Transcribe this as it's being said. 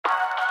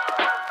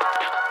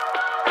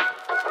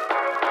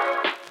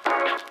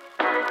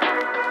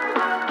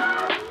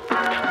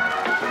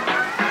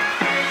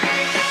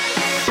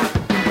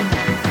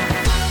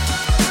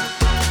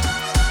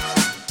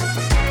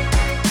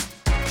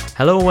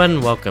Hello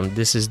and welcome.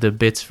 This is the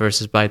Bits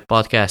vs. Byte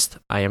podcast.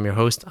 I am your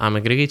host,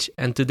 Ame Grigic,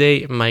 and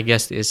today my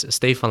guest is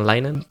Stefan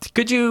Leijnen.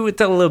 Could you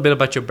tell a little bit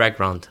about your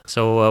background?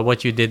 So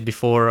what you did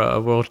before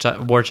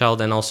War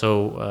Child and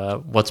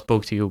also what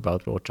spoke to you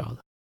about War Child?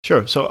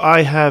 Sure. So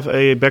I have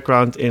a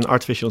background in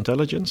artificial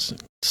intelligence.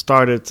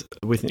 Started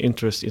with an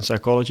interest in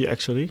psychology,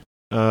 actually.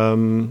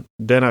 Then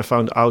I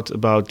found out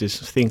about this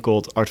thing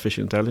called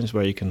artificial intelligence,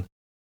 where you can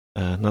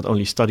not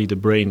only study the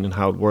brain and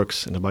how it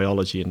works and the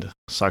biology and the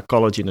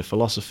psychology and the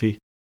philosophy,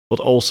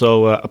 but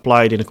also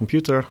apply it in a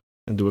computer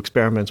and do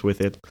experiments with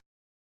it.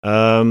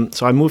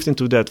 So I moved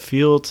into that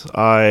field.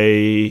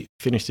 I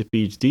finished a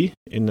PhD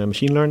in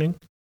machine learning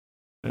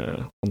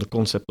on the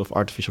concept of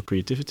artificial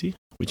creativity,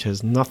 which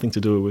has nothing to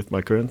do with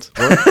my current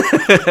work.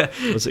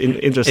 It's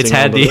interesting. It's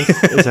handy.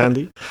 It's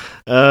handy.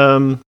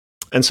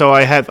 And so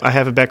I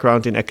have a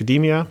background in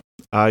academia.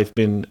 I've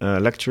been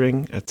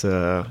lecturing at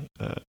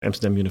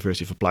Amsterdam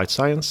University of Applied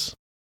Science.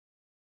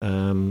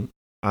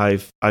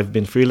 I've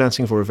been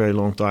freelancing for a very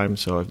long time,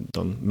 so I've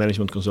done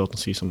management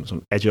consultancy,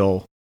 some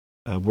agile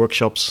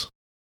workshops,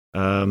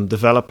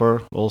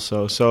 developer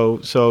also. So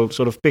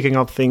sort of picking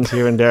up things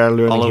here and there,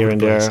 learning here and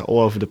there, all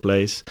over the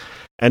place.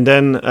 And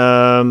then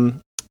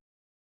a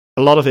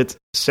lot of it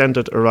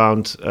centered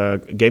around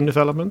game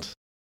development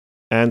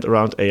and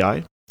around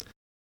AI.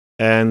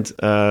 And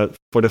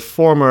for the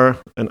former,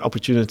 an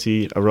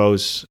opportunity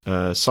arose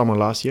summer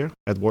last year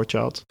at War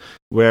Child,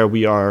 where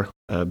we are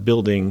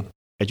building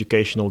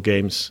educational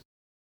games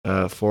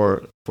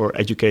for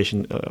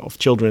education of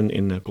children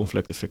in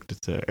conflict-affected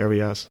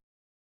areas.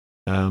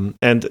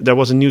 And there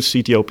was a new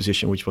CTO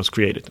position which was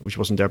created, which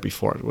wasn't there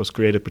before. It was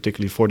created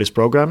particularly for this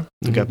program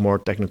to get more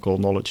technical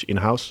knowledge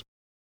in-house.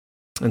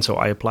 And so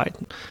I applied.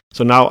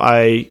 So now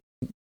I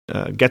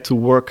get to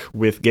work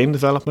with game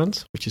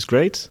development, which is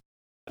great.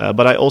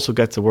 But I also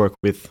get to work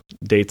with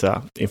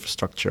data,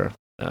 infrastructure,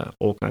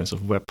 all kinds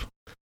of web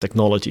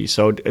technology.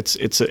 So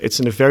it's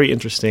in a very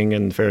interesting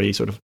and very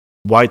sort of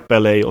wide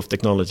palette of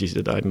technologies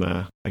that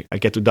I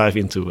get to dive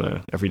into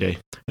every day.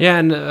 Yeah,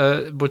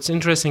 and what's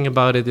interesting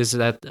about it is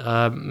that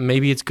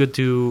maybe it's good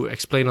to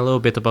explain a little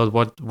bit about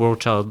what War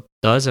Child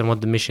does and what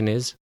the mission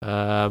is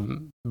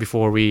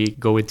before we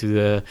go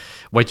into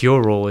what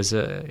your role is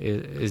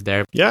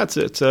there. Yeah,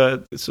 it's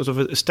sort of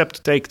a step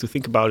to take to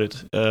think about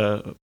it.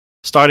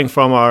 Starting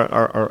from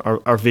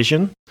our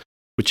vision,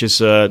 which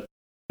is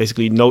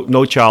basically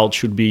no child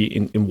should be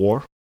in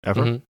war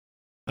ever.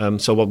 Mm-hmm.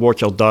 So what War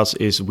Child does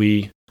is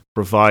we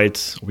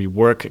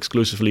work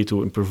exclusively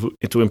to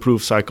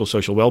improve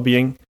psychosocial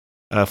well-being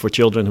for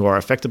children who are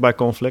affected by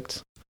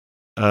conflict.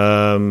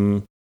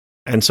 And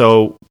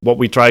so what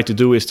we try to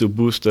do is to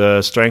boost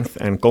the strength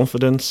and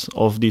confidence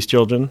of these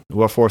children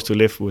who are forced to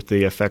live with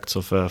the effects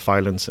of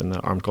violence and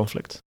armed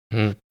conflict.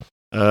 Mm.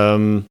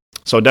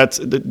 So that's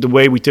the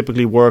way we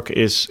typically work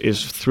is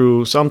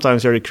through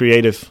sometimes very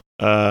creative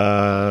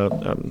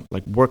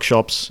like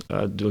workshops,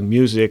 doing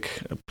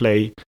music,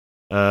 play,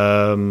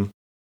 and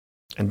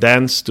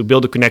dance to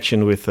build a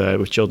connection with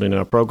children in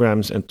our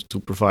programs and to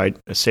provide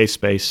a safe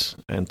space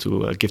and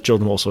to give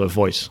children also a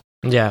voice.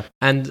 Yeah,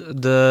 and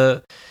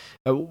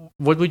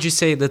what would you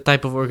say the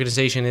type of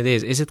organization it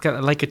is? Is it kind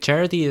of like a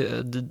charity?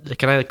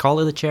 Can I call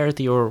it a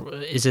charity, or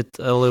is it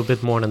a little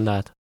bit more than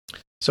that?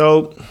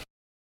 So.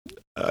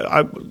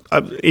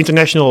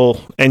 International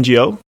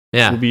NGO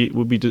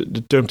would be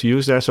the term to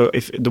use there. So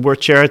if the word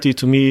charity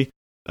to me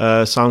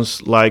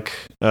sounds like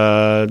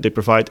they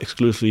provide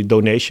exclusively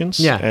donations.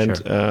 Yeah, and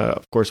sure.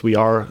 Of course we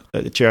are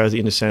a charity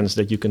in the sense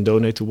that you can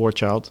donate to War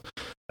Child,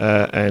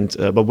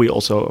 but we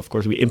also, of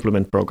course, we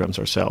implement programs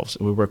ourselves.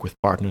 We work with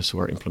partners who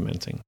are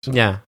implementing.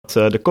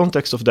 So, the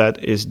context of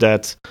that is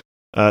that.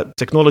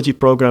 Technology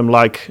program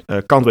like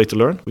Can't Wait to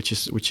Learn, which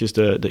is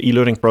the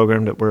e-learning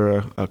program that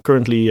we're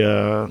currently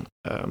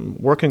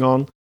working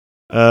on.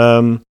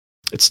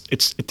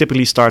 It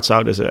typically starts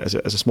out as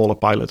a smaller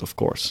pilot, of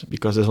course,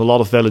 because there's a lot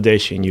of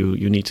validation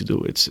you need to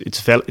do.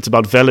 It's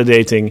about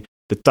validating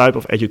the type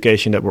of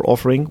education that we're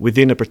offering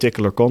within a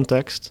particular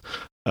context,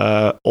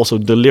 also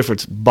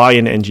delivered by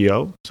an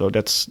NGO. So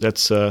that's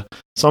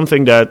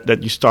something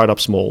that you start up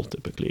small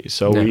typically.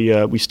 So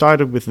we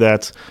started with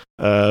that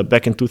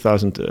back in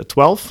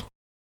 2012.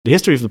 The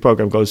history of the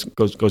program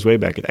goes way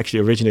back. It actually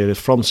originated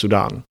from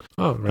Sudan.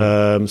 Oh,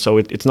 right. So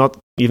it's not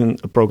even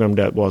a program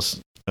that was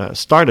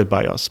started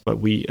by us, but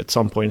we at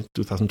some point in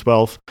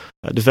 2012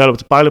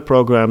 developed a pilot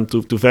program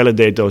to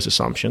validate those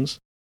assumptions.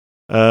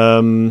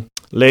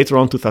 Later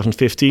on,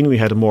 2015, we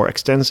had a more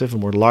extensive, a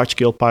more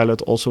large-scale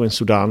pilot also in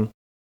Sudan,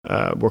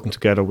 working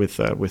together with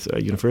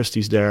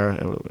universities there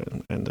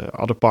and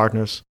other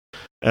partners.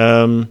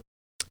 And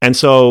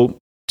so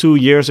 3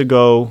 years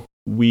ago,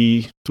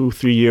 we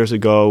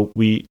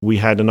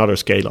had another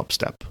scale-up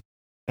step.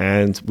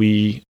 And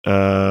we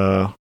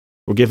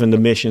were given the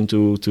mission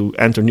to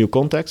enter new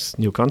contexts,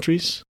 new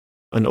countries,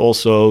 and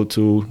also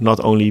to not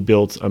only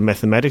build a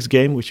mathematics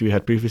game, which we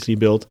had previously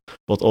built,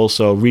 but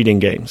also reading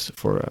games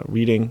for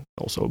reading,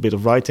 also a bit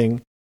of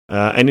writing,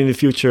 And in the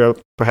future,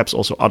 perhaps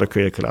also other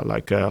curricula,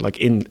 like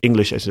in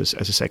English as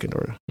a second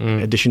or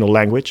additional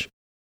language.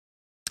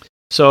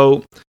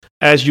 So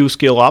as you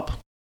scale up,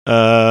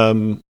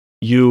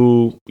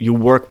 you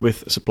work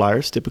with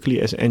suppliers,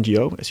 typically as an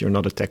NGO, as you're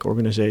not a tech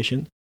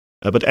organization.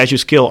 But as you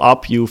scale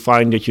up, you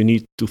find that you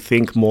need to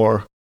think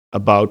more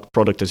about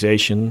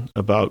productization,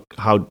 about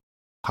how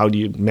do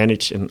you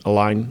manage and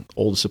align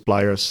all the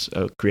suppliers,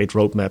 create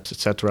roadmaps,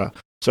 etc.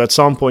 So at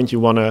some point,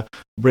 you want to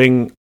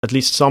bring at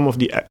least some of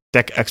the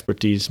tech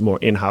expertise more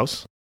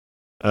in-house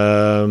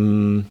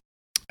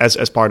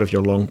as part of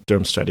your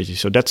long-term strategy.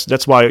 So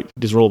that's why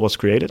this role was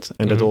created,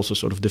 and that also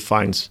sort of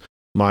defines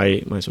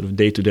my sort of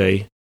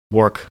day-to-day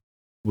work,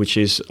 which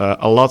is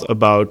a lot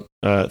about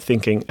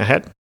thinking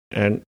ahead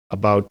and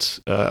about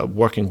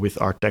working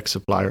with our tech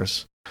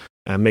suppliers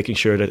and making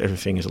sure that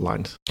everything is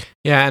aligned.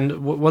 Yeah,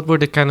 and what were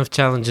the kind of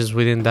challenges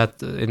within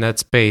that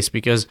space?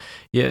 Because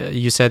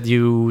you said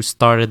you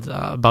started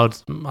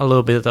about a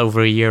little bit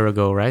over a year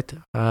ago, right?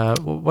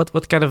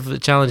 What kind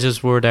of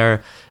challenges were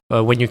there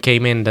when you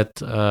came in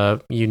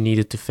that you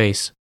needed to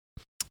face?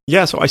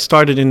 Yeah, so I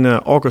started in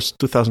August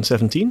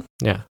 2017.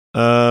 Yeah.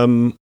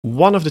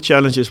 One of the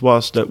challenges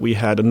was that we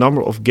had a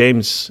number of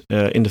games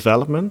in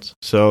development.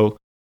 So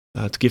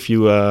to give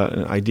you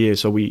an idea,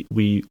 so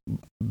we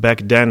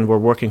back then were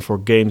working for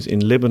games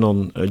in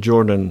Lebanon,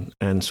 Jordan,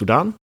 and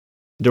Sudan.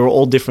 They were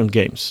all different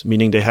games,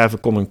 meaning they have a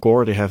common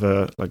core, they have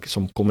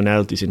some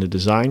commonalities in the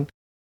design,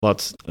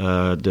 but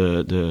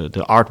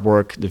the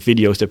artwork, the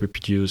videos that we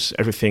produce,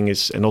 everything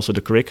is, and also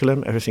the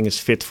curriculum, everything is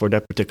fit for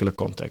that particular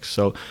context.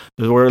 So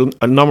there were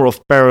a number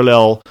of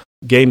parallel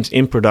games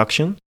in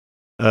production,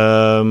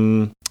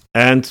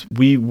 and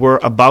we were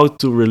about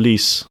to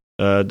release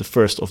the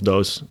first of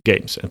those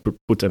games and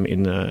put them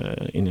in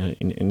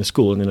a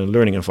school and in a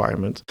learning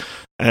environment.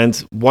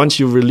 And once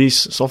you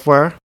release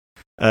software,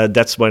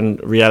 that's when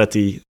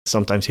reality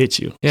sometimes hits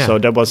you. Yeah, so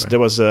there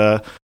was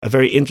a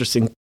very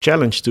interesting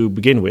challenge to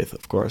begin with,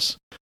 of course,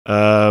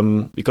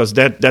 because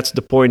that's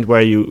the point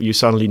where you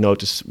suddenly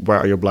notice where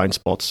are your blind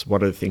spots,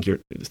 what are the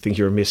things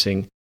you're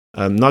missing.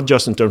 Not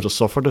just in terms of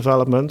software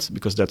development,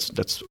 because that's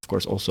of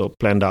course also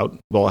planned out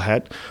well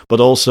ahead,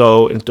 but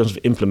also in terms of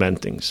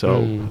implementing.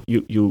 So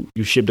you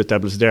ship the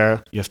tablets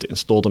there, you have to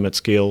install them at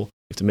scale,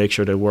 you have to make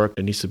sure they work,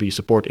 there needs to be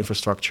support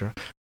infrastructure.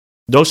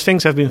 Those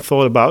things have been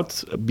thought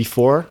about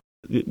before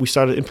we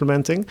started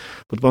implementing,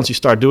 but once you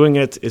start doing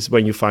it is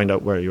when you find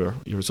out where your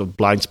sort of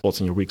blind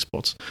spots and your weak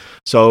spots.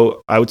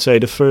 So I would say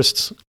the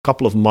first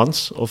couple of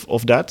months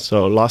of that,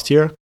 so last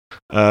year,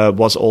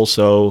 was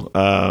also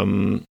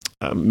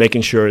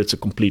making sure it's a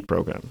complete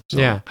program.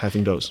 So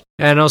having those.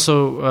 And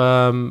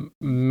also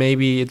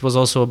maybe it was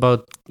also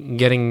about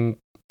getting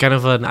kind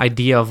of an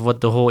idea of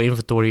what the whole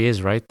inventory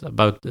is, right?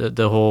 About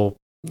the whole,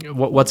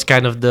 what's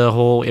kind of the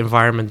whole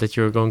environment that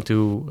you're going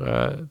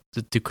to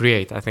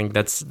create. I think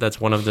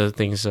that's one of the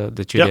things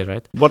that you did,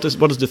 right? What is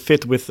the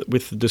fit with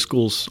the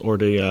schools or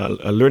the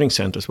learning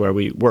centers where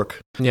we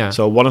work? Yeah.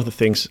 So one of the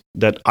things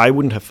that I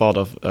wouldn't have thought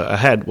of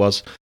ahead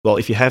was, well,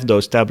 if you have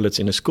those tablets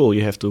in a school,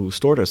 you have to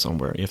store them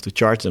somewhere. You have to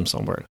charge them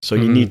somewhere. So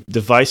you need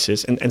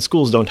devices, and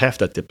schools don't have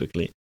that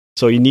typically.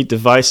 So you need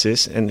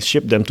devices and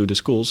ship them to the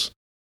schools,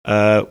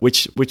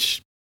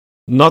 which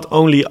not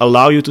only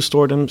allow you to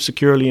store them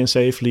securely and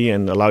safely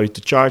and allow you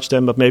to charge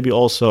them, but maybe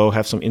also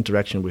have some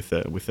interaction with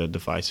the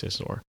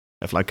devices, or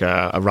have like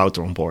a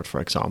router on board,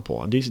 for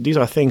example. And these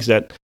are things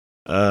that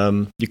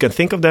you can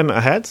think of them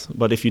ahead,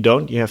 but if you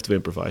don't, you have to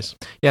improvise.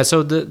 Yeah,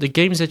 so the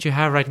games that you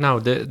have right now,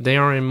 they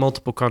are in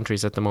multiple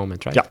countries at the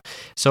moment, right? Yeah.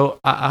 So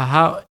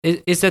how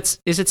is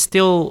it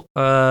still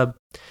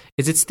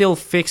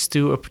fixed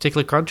to a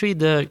particular country,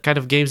 the kind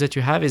of games that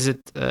you have? Is it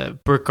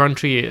per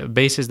country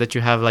basis that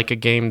you have like a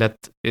game that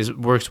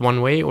works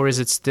one way, or is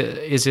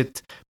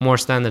it more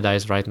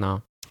standardized right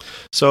now?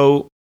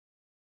 So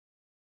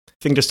I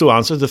think there's two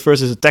answers. The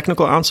first is a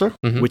technical answer,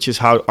 which is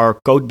how our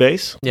code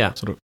base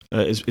sort of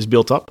is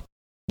built up.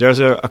 There's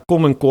a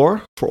common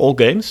core for all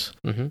games,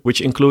 which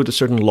include a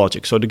certain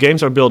logic. So the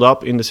games are built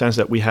up in the sense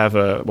that we have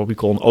what we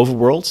call an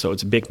overworld. So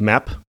it's a big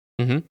map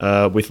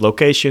with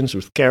locations,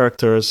 with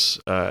characters.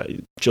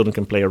 Children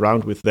can play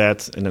around with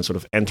that and then sort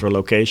of enter a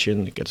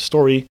location, get a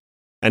story.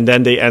 And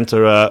then they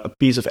enter a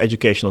piece of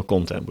educational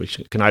content,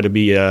 which can either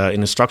be an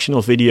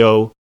instructional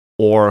video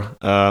or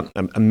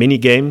a mini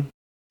game,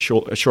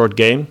 a short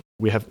game.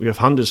 We have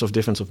hundreds of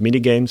different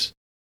mini games.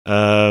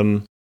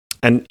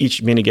 And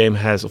each minigame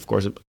has, of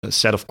course, a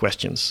set of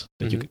questions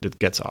that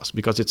gets asked,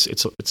 because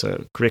it's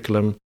a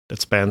curriculum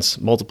that spans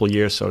multiple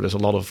years. So there's a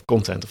lot of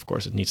content, of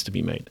course, that needs to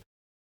be made.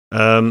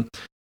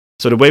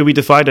 So the way we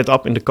divide it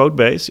up in the code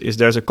base is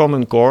there's a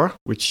common core,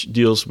 which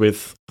deals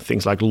with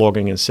things like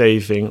logging and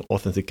saving,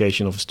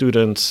 authentication of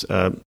students,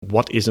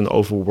 what is an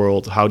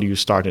overworld, how do you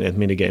start and end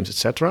minigames,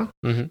 etc.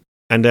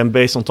 And then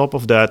based on top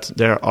of that,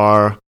 there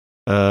are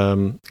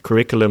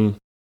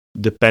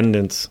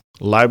curriculum-dependent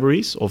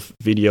libraries of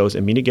videos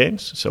and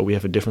minigames. So we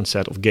have a different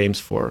set of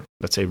games for,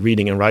 let's say,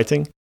 reading and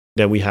writing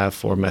than we have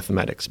for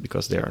mathematics,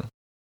 because there are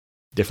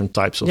different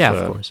types of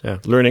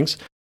learnings.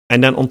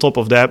 And then on top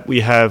of that,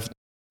 we have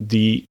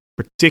the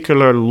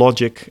particular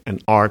logic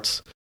and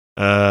art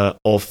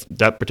of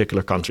that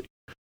particular country.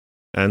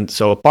 And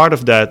so a part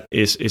of that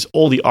is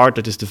all the art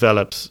that is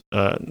developed.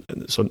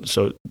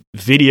 So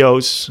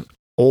videos,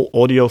 all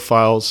audio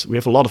files. We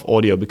have a lot of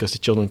audio because the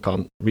children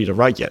can't read or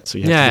write yet. So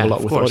you have to do a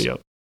lot with audio.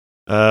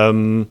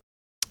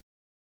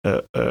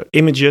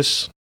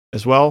 Images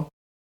as well.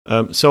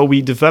 So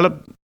we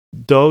develop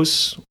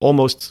those.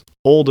 Almost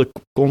all the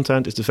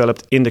content is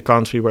developed in the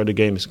country where the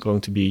game is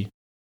going to be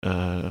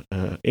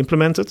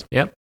implemented.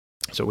 Yeah.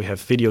 So we have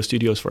video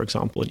studios, for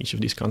example, in each of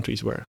these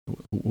countries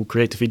who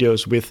create the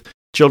videos with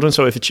children.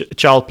 So if a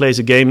child plays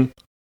a game,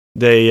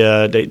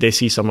 they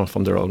see someone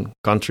from their own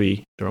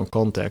country, their own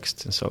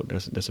context, and so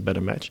there's a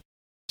better match.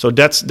 So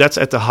that's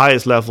at the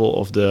highest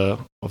level of the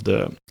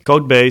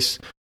code base.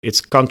 It's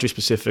country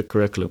specific,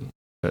 curriculum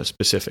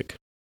specific.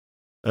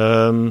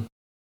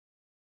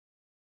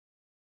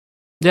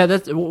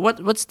 That's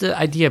what's the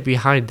idea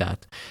behind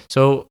that?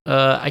 So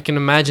I can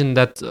imagine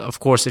that, of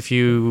course, if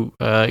you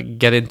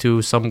get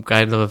into some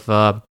kind of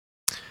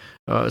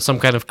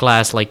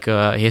class like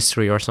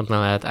history or something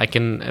like that, I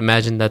can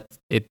imagine that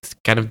it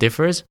kind of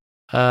differs.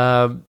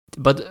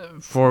 But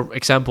for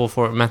example,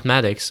 for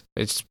mathematics,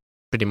 it's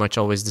pretty much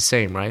always the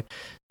same, right?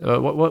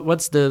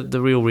 What's the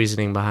real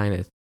reasoning behind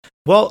it?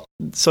 Well,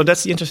 so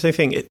that's the interesting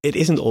thing. It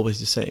isn't always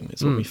the same.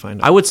 It's what we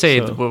find out. I would say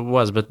it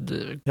was, but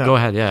go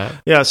ahead. Yeah.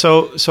 Yeah.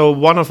 So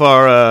one of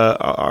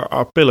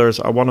our pillars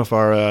are one of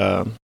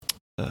our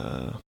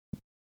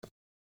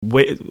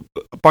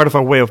part of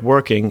our way of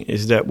working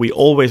is that we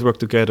always work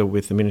together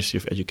with the Ministry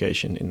of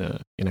Education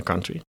in a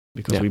country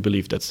because we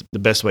believe that's the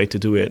best way to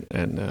do it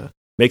and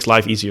makes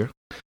life easier.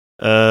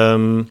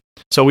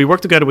 So we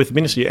work together with the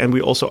ministry and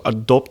we also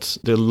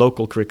adopt the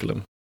local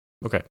curriculum.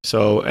 Okay.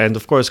 So, and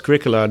of course,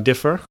 curricula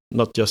differ,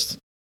 not just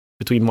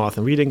between math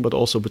and reading, but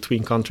also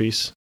between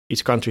countries.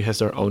 Each country has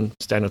their own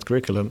standard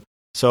curriculum.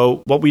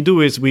 So what we do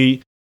is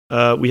we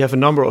have a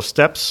number of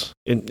steps.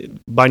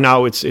 By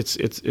now,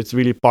 it's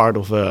really part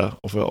of a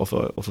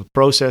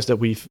process that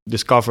we've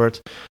discovered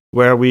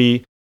where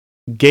we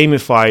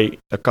gamify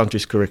a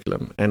country's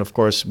curriculum. And of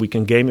course, we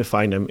can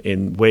gamify them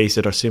in ways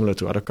that are similar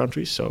to other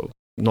countries. So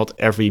not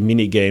every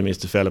mini game is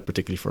developed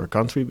particularly for a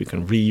country. We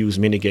can reuse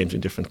mini games in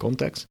different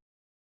contexts.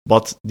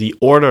 But the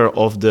order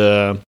of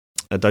the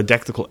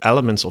didactical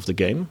elements of the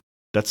game,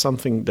 that's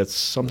something that's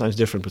sometimes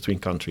different between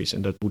countries.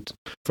 And that would,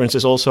 for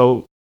instance,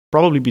 also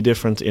probably be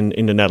different in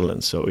the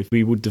Netherlands. So if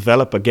we would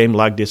develop a game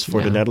like this for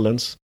the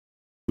Netherlands,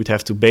 we'd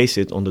have to base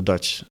it on the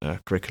Dutch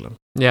curriculum.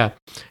 Yeah.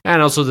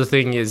 And also the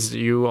thing is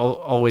you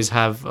always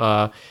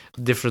have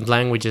different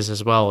languages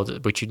as well,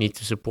 which you need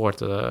to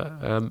support.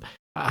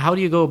 How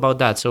do you go about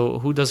that? So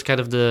who does kind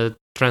of the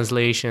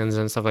translations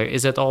and stuff like that?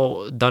 Is that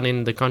all done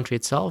in the country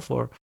itself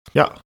or?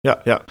 Yeah.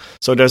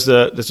 So there's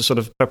a sort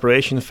of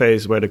preparation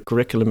phase where the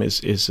curriculum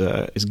is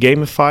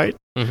gamified.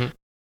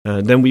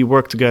 Mm-hmm. Then we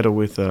work together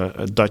with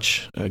a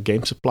Dutch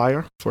game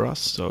supplier for us.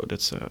 So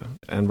that's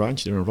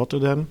Enrange, they're in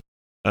Rotterdam.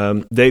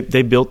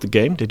 They build the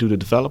game, they do the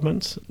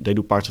development, they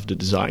do parts of the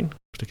design,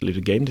 particularly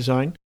the game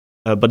design.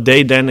 But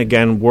they then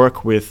again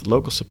work with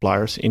local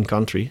suppliers in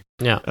country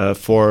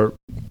for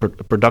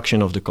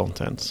production of the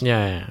content.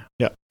 Yeah.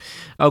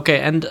 Okay,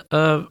 and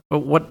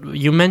what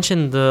you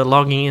mentioned the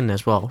logging in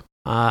as well.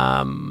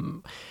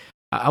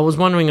 I was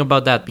wondering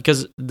about that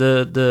because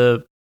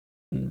the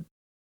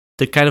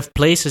kind of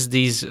places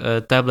these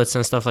tablets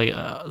and stuff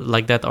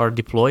like that are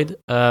deployed.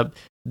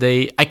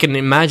 I can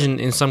imagine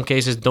in some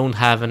cases don't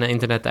have an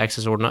internet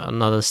access or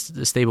not a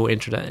stable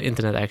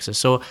internet access.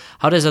 So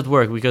how does that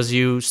work? Because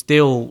you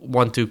still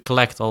want to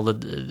collect all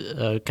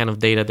the kind of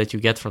data that you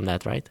get from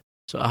that, right?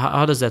 So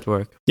how does that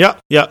work? Yeah.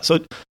 So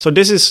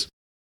this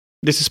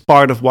is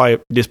part of why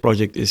this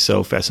project is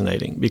so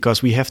fascinating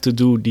because we have to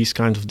do these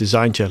kinds of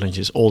design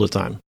challenges all the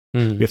time.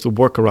 We have to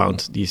work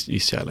around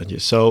these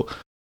challenges. So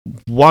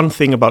one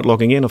thing about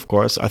logging in, of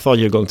course, I thought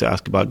you were going to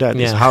ask about that.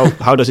 Is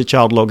how does a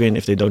child log in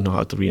if they don't know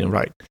how to read and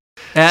write?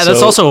 Yeah,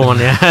 that's also one.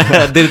 Yeah,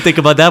 I didn't think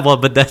about that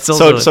one, but that's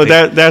also so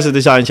there's a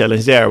design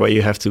challenge there where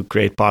you have to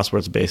create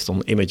passwords based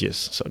on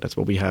images. So that's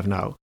what we have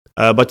now.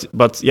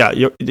 But yeah,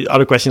 the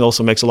other question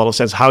also makes a lot of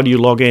sense. How do you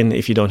log in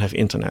if you don't have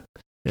internet?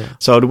 Yeah.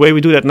 So the way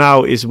we do that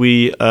now is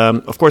we,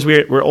 of course,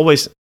 we're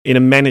always in a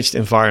managed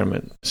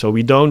environment. So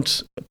we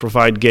don't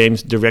provide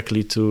games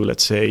directly to,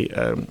 let's say,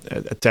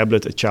 a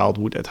tablet a child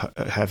would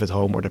have at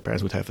home or their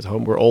parents would have at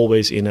home. We're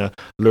always in a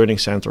learning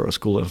center or a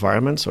school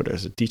environment. So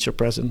there's a teacher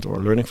present or a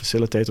learning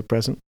facilitator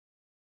present.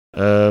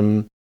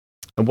 And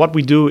what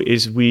we do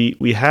is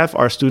we have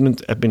our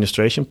student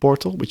administration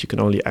portal, which you can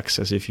only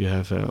access if you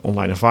have an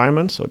online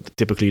environment. So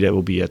typically that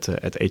will be at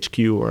HQ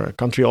or a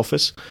country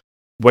office,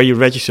 where you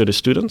register the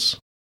students.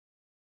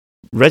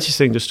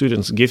 Registering the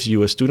students gives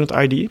you a student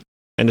ID.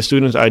 And the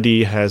student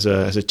ID has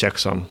a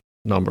checksum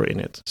number in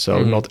it.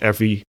 So not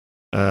every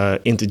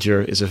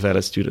integer is a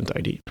valid student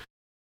ID.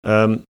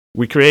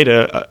 We create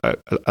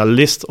a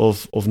list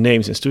of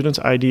names and student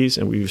IDs,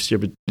 and we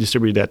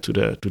distribute that to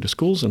the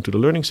schools and to the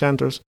learning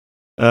centers.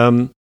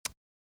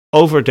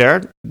 over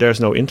there's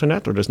no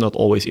internet, or there's not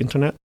always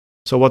internet.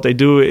 So what they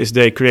do is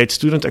they create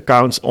student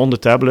accounts on the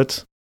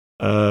tablet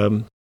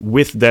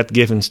with that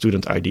given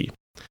student ID.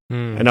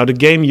 And now the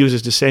game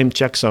uses the same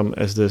checksum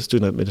as the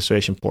student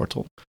administration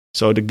portal.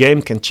 So the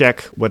game can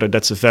check whether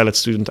that's a valid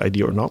student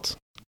ID or not.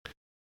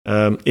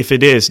 If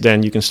it is,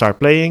 then you can start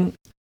playing.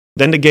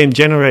 Then the game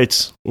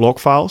generates log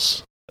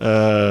files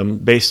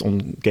based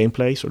on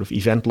gameplay, sort of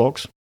event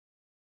logs.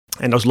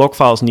 And those log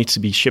files need to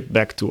be shipped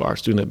back to our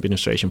student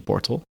administration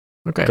portal.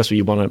 Okay. Because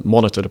we want to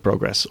monitor the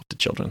progress of the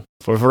children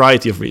for a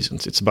variety of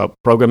reasons. It's about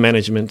program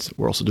management.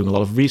 We're also doing a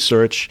lot of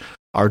research.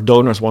 Our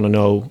donors want to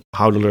know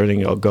how the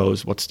learning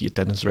goes, what's the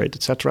attendance rate,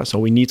 etc. So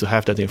we need to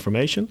have that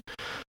information.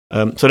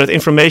 So that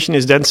information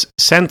is then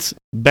sent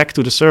back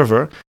to the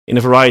server in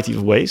a variety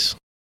of ways.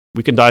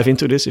 We can dive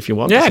into this if you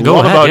want. Yeah, go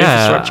ahead.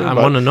 Infrastructure, I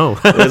want to know.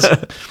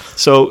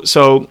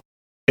 So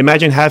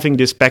imagine having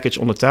this package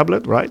on the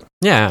tablet, right?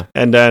 Yeah.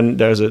 And then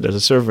there's a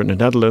server in the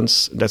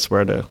Netherlands. That's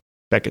where the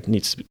packet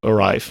needs to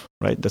arrive,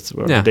 right? That's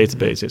where the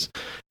database is.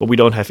 But we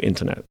don't have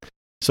internet.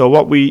 So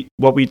what we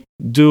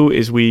do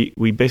is we're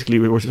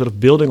sort of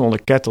building on a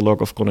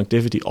catalog of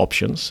connectivity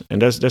options,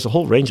 and there's a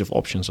whole range of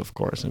options, of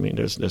course. I mean,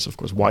 there's of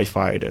course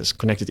Wi-Fi, there's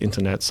connected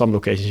internet. Some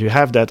locations you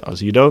have that,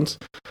 others you don't.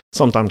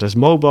 Sometimes there's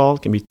mobile,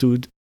 it can be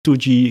 2G,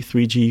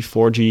 3G,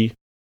 4G.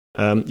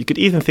 You could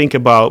even think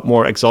about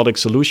more exotic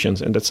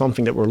solutions, and that's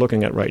something that we're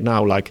looking at right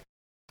now. Like,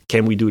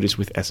 can we do this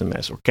with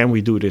SMS, or can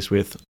we do this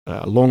with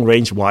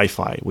long-range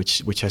Wi-Fi,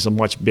 which has a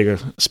much bigger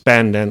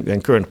span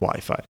than current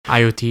Wi-Fi?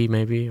 IoT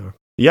maybe, or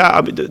yeah,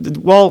 I mean,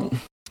 well,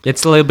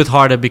 it's a little bit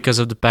harder because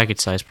of the package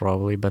size,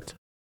 probably. But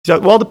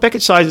the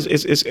package size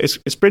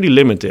is pretty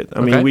limited. I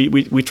mean,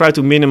 we try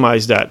to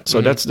minimize that.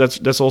 So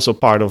that's also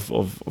part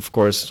of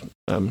course.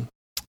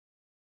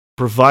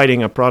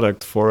 Providing a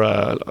product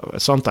for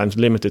sometimes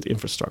limited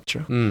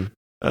infrastructure.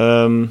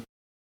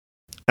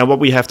 And what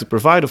we have to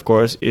provide, of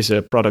course, is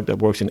a product that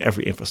works in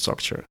every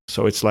infrastructure.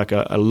 So it's like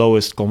a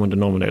lowest common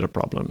denominator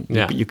problem.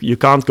 Yeah. You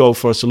can't go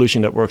for a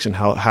solution that works in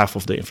half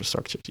of the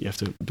infrastructure. You have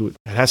to do it.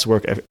 It has to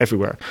work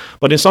everywhere.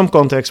 But in some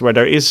contexts where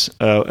there is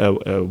a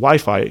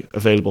Wi-Fi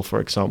available, for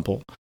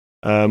example,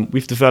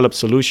 we've developed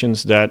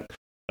solutions that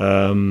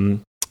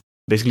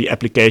basically an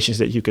application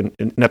that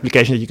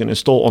you can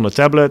install on a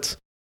tablet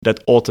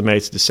that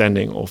automates the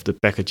sending of the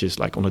packages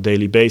like on a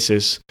daily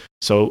basis.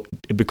 So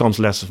it becomes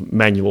less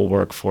manual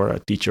work for a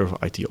teacher or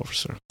IT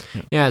officer.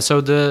 Yeah, so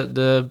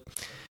the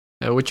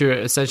what you're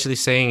essentially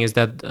saying is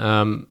that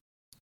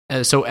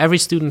so every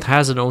student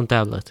has an own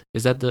tablet.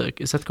 Is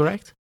that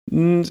correct?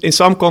 In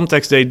some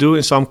contexts they do.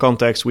 In some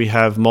contexts we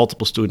have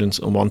multiple students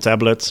on one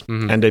tablet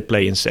and they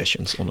play in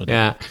sessions on a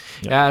day.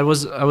 Yeah. I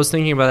was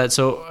thinking about that.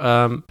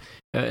 So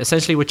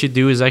essentially what you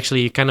do is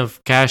actually you kind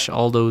of cache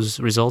all those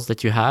results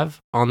that you have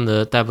on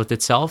the tablet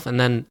itself, and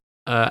then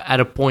at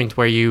a point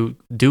where you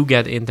do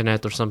get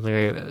internet or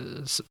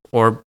something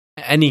or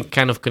any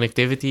kind of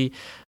connectivity,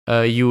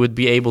 you would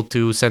be able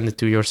to send it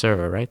to your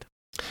server, right?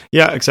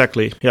 Yeah,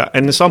 exactly. Yeah,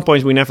 and at some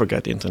point we never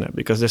get internet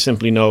because there's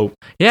simply no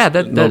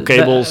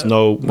cables,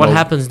 What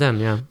happens then?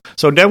 Yeah.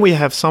 So then we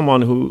have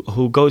someone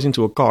who goes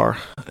into a car,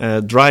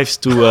 drives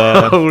to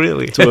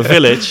really? to a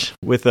village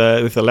with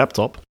a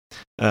laptop,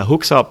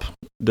 hooks up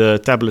the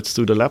tablets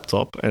to the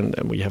laptop, and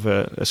we have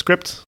a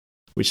script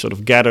which sort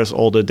of gathers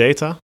all the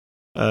data.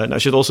 And I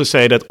should also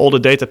say that all the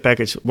data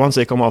packets, once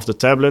they come off the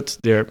tablet,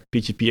 they're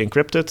PGP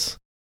encrypted.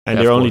 And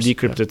they're only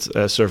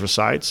decrypted server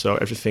side, so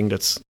everything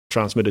that's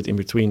transmitted in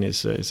between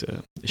is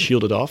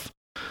shielded off.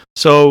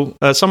 So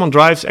someone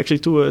drives actually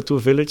to a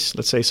village,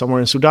 let's say somewhere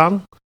in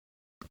Sudan,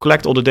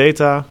 collect all the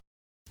data,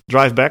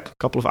 drive back a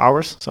couple of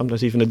hours,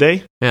 sometimes even a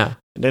day. Yeah.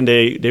 And then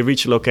they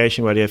reach a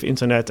location where they have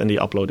internet and they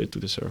upload it to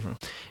the server.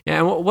 Yeah,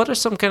 and what are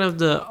some kind of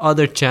the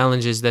other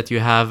challenges that you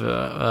have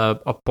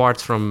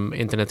apart from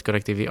internet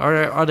connectivity? Are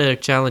there other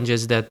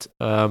challenges that...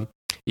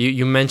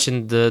 You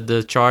mentioned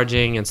the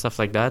charging and stuff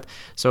like that.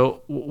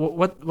 So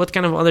what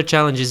kind of other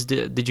challenges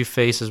did you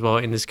face as well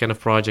in this kind of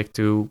project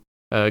to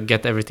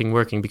get everything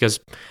working? Because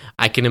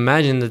I can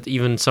imagine that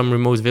even some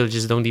remote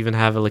villages don't even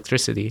have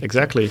electricity.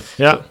 Exactly.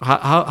 Yeah. So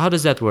how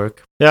does that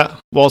work? Yeah.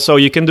 Well, so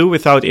you can do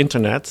without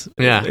internet.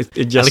 Yeah.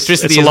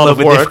 Electricity is a lot of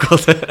work.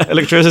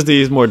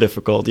 Electricity is more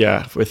difficult.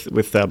 Yeah,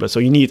 with tablets. So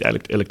you need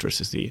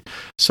electricity.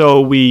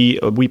 So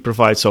we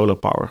provide solar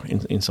power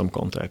in some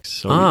contexts.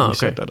 So we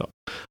set that up.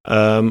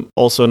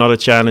 Also, another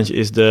challenge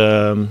is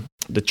the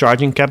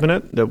charging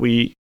cabinet that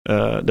we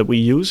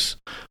use.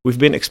 We've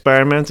been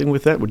experimenting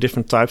with that with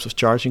different types of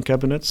charging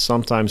cabinets.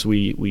 Sometimes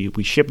we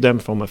ship them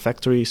from a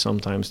factory.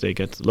 Sometimes they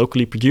get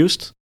locally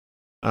produced.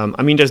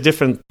 I mean, there's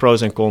different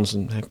pros and cons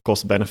and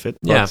cost benefit.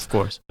 Yeah, of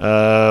course.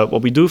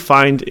 What we do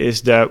find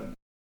is that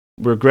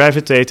we're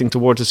gravitating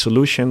towards a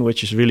solution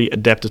which is really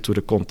adapted to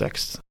the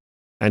context,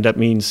 and that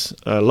means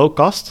low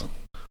cost,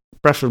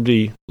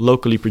 preferably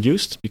locally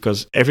produced,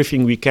 because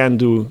everything we can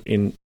do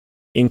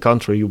in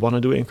country, you want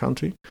to do in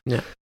country.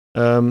 Yeah.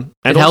 And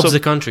it helps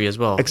the country as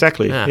well.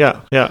 Exactly.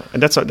 Yeah.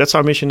 And that's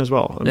our mission as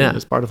well. I mean,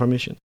 it's part of our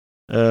mission.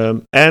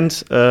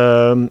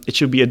 It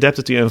should be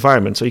adapted to the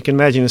environment. So you can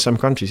imagine in some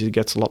countries it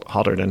gets a lot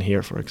hotter than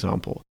here, for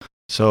example.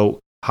 So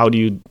how do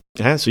you?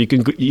 So you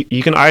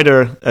can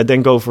either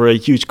then go for a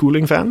huge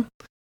cooling fan,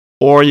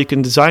 or you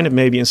can design it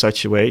maybe in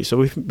such a way. So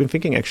we've been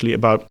thinking actually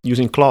about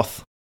using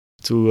cloth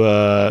to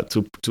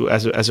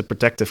as a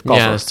protective cover.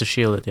 Yeah, to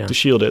shield it. Yeah, to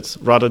shield it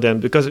rather than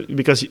because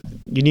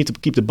you need to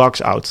keep the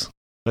bugs out,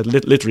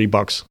 literally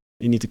bugs.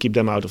 You need to keep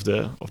them out of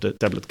the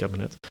tablet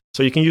cabinet.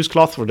 So you can use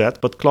cloth for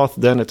that, but cloth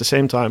then at the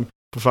same time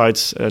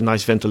provides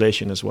nice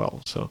ventilation as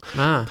well. So,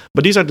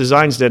 but these are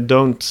designs that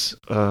don't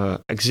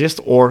exist,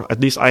 or at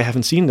least I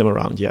haven't seen them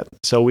around yet.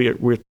 So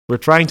we're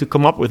trying to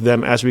come up with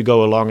them as we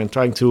go along, and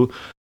trying to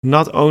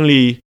not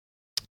only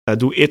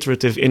do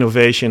iterative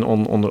innovation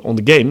on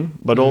the game,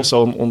 but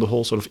also on the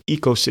whole sort of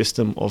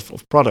ecosystem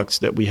of products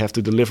that we have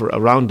to deliver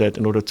around that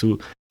in order to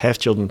have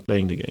children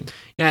playing the game.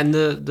 Yeah, and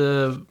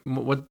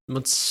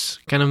what's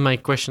kind of my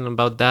question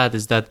about that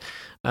is that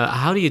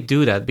how do you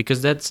do that?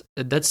 Because that's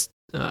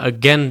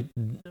again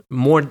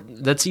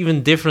that's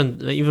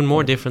even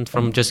more different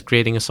from just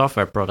creating a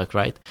software product,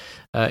 right?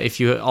 If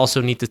you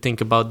also need to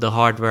think about the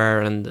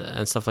hardware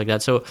and stuff like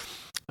that. So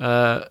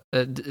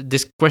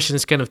this question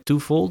is kind of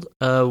twofold.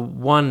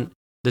 One,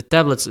 the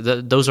tablets,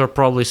 those are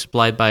probably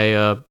supplied by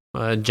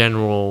a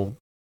general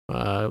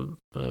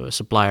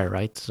supplier,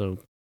 right? So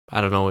I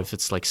don't know if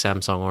it's like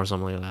Samsung or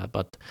something like that.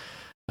 But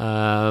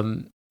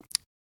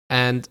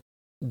and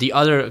the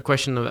other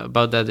question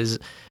about that is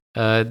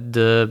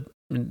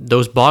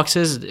those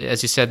boxes,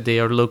 as you said, they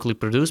are locally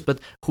produced, but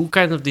who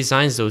kind of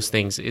designs those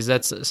things? Is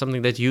that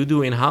something that you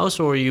do in-house,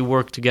 or you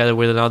work together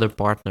with another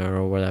partner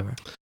or whatever?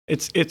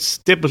 It's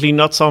typically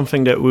not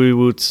something that we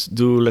would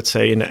do, let's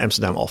say, in the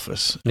Amsterdam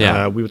office.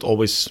 Yeah. We would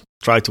always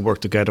try to work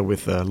together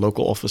with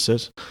local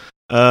offices.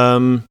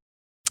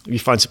 We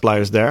find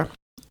suppliers there.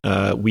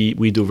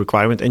 We do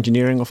requirement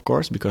engineering, of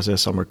course, because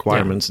there's some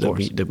requirements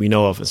that we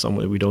know of and some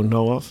that we don't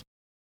know of.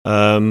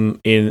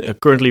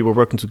 Currently, we're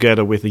working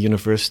together with a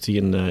university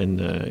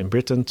in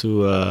Britain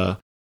to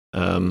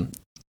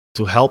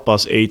help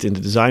us aid in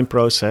the design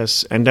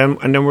process, and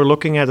then we're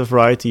looking at a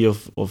variety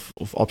of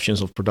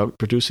options of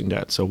producing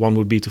that. So one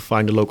would be to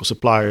find a local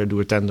supplier, do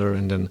a tender,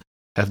 and then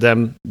have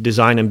them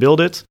design and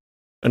build it.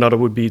 Another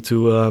would be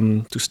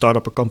to start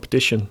up a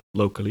competition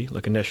locally,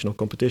 like a national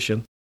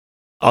competition,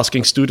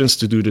 asking students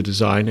to do the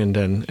design and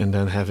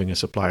then having a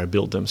supplier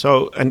build them.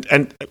 So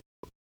and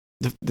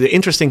the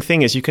interesting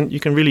thing is you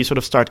can really sort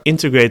of start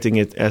integrating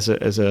it as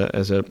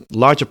a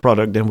larger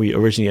product than we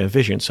originally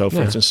envisioned. So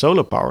for instance,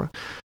 solar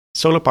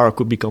power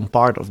could become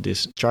part of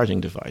this charging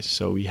device.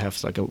 So we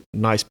have like a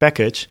nice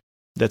package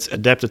that's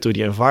adapted to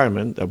the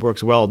environment that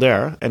works well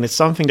there, and it's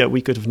something that we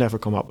could have never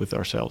come up with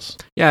ourselves.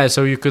 Yeah,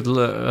 so you could,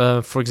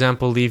 for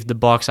example, leave the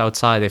box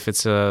outside if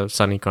it's a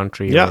sunny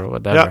country or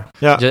whatever.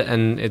 Yeah.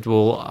 And it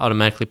will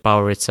automatically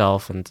power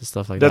itself and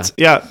stuff like that.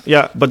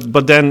 Yeah.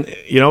 But then,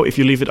 if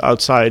you leave it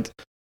outside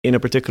in a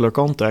particular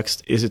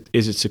context, is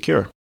it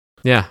secure?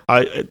 Yeah,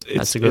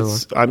 that's a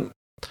good one.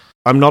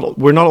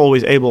 We're not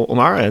always able on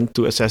our end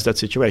to assess that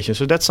situation.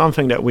 So that's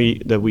something that we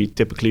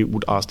typically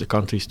would ask the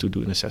countries to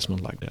do an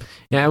assessment like that.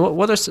 Yeah,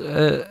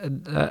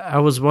 I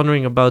was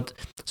wondering about,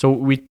 so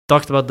we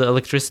talked about the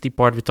electricity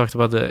part, we talked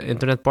about the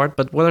internet part,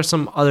 but what are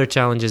some other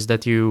challenges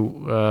that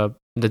you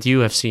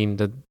have seen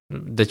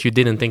that you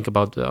didn't think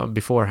about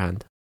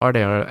beforehand? Are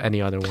there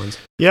any other ones?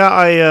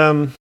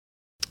 Yeah,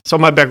 so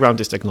my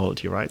background is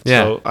technology, right?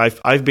 Yeah. So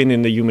I've been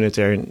in the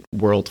humanitarian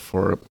world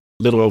for a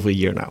little over a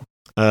year now.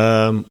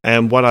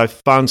 And what I've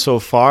found so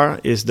far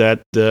is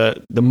that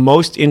the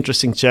most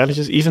interesting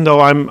challenges, even though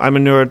I'm a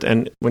nerd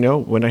and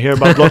when I hear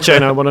about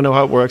blockchain, I want to know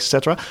how it works,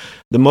 etc.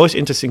 The most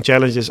interesting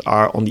challenges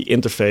are on the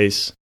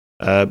interface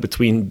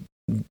between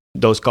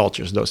those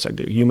cultures,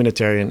 the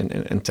humanitarian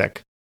and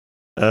tech.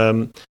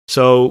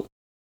 So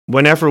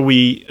whenever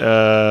we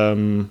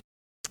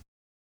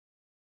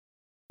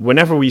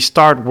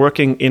start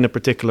working in a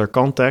particular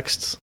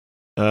context,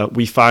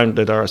 we find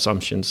that our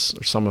assumptions,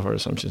 or some of our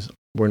assumptions,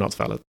 were not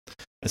valid.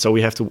 And so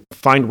we have to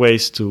find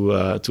ways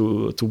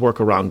to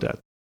work around that.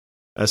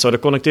 So the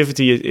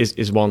connectivity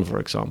is one, for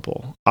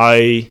example.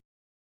 I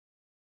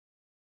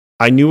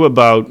knew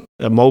about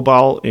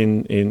mobile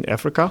in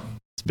Africa.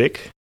 It's big,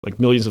 like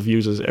millions of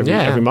users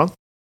every month.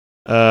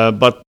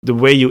 But the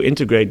way you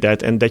integrate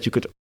that, and that you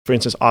could, for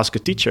instance, ask a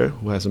teacher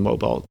who has a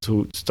mobile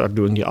to start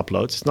doing the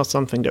uploads, it's not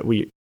something that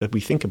we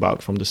think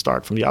about from the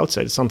start, from the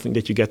outset. It's something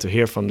that you get to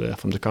hear from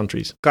the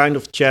countries. Kind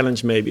of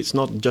challenge, maybe it's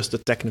not just a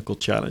technical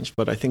challenge,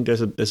 but I think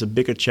there's a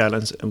bigger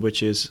challenge,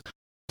 which is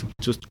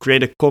to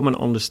create a common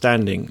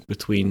understanding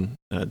between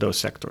those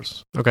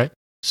sectors. Okay.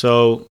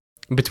 So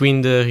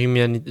between the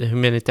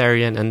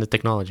humanitarian and the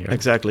technology, right?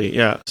 Exactly.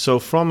 Yeah. So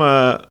from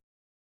a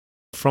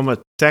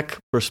tech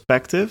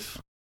perspective,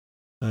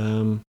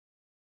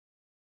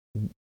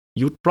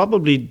 you'd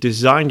probably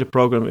design the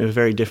program in a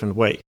very different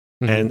way.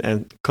 Mm-hmm.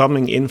 And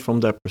coming in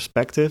from that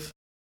perspective,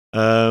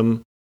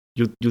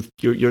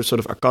 you're sort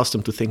of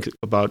accustomed to think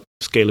about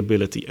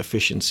scalability,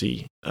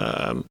 efficiency.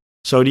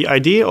 So the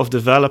idea of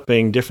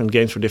developing different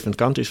games for different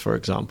countries, for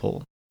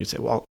example, you'd say,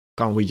 well,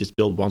 can't we just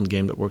build one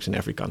game that works in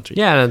every country?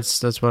 Yeah,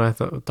 that's what I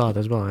thought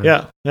as well.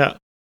 Yeah.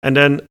 And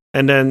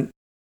then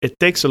it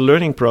takes a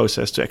learning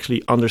process to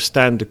actually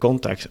understand the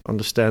context,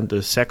 understand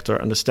the sector,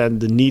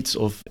 understand the needs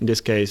of, in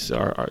this case,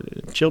 our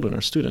children,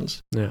 our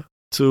students. Yeah.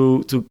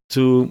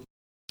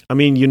 I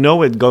mean,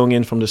 it going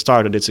in from the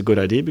start that it's a good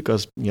idea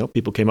because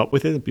people came up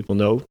with it and people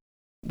know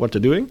what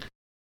they're doing.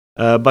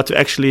 But to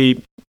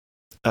actually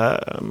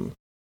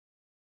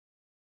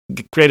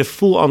create a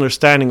full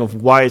understanding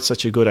of why it's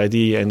such a good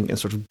idea and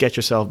sort of get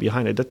yourself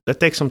behind it, that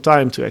takes some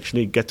time to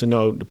actually get to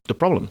know the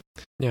problem.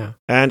 Yeah.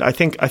 And I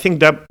think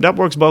that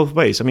works both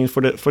ways. I mean,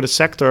 for the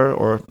sector,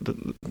 or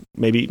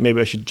maybe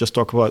I should just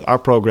talk about our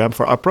program.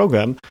 For our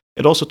program,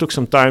 it also took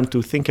some time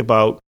to think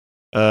about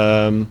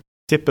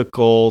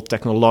typical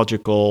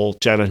technological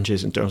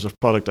challenges in terms of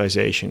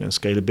productization and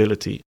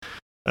scalability.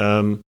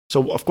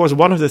 So, of course,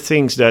 one of the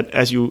things that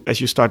as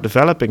you start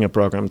developing a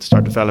program,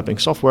 start developing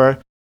software,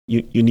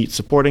 you need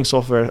supporting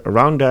software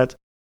around that,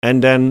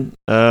 and then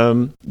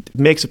it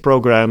makes a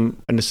program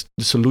and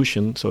the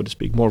solution, so to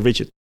speak, more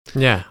rigid.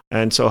 Yeah.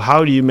 And so,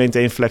 how do you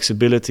maintain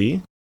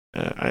flexibility?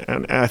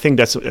 And I think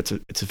it's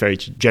a very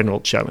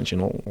general challenge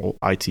in all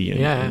IT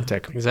and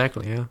tech.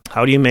 Exactly. Yeah.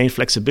 How do you maintain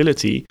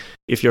flexibility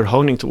if you're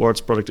honing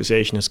towards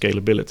productization and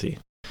scalability?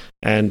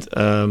 And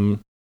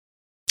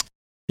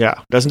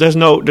there's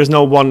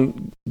no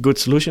one good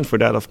solution for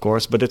that, of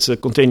course, but it's a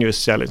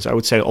continuous challenge. I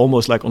would say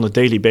almost like on a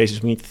daily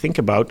basis, we need to think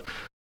about.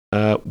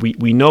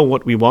 We know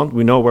what we want.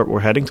 We know where we're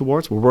heading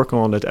towards. We're working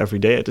on that every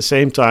day. At the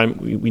same time,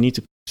 we need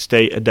to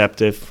stay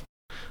adaptive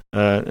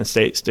and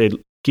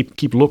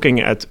keep looking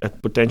at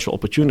potential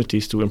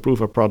opportunities to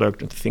improve our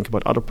product and to think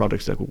about other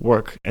products that would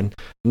work, and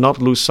not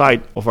lose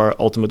sight of our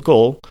ultimate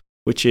goal,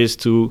 which is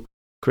to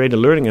create a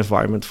learning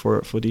environment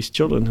for these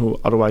children who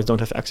otherwise don't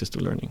have access to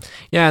learning.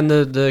 Yeah, and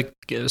the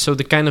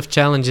kind of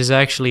challenge is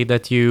actually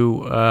that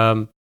you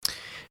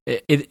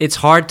it's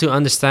hard to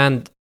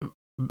understand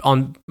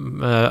on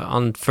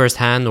first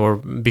hand or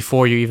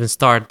before you even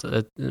start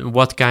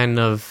what kind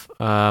of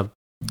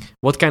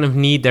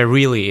need there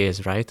really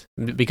is, right?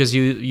 Because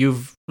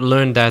you've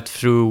learned that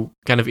through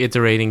kind of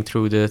iterating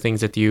through the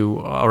things that you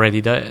already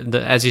done.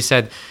 As you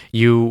said,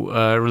 you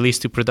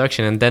released to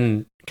production, and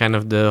then kind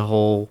of the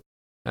whole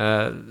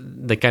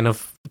the kind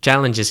of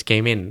challenges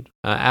came in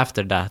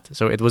after that.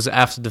 So it was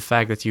after the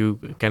fact that you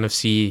kind of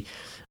see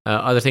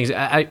other things.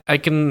 I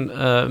can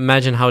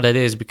imagine how that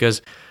is,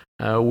 because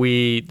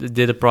we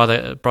did a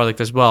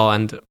product as well,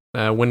 and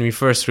when we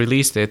first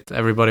released it,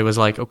 everybody was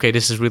like, "Okay,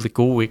 this is really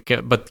cool.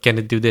 But can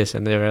it do this?"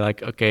 And they were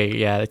like, "Okay,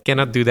 yeah, it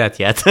cannot do that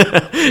yet.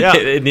 Yeah.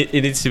 it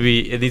needs to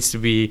be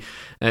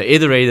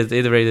iterated."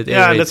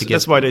 Yeah,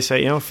 that's why they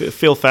say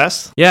fail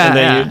fast. Yeah, and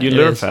then you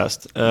learn is.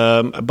 fast.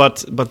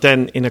 But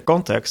then in a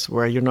context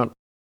where you're not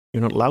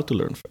allowed to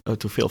learn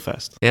to fail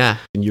fast. Yeah,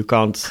 and you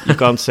can't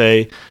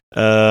say,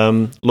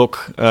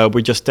 "Look,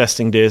 we're just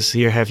testing this.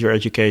 Here, have your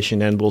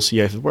education, and we'll see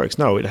if it works."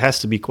 No, it has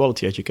to be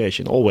quality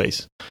education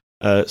always.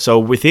 So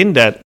within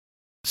that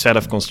set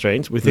of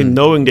constraints, within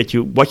knowing that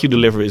what you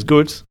deliver is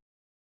good,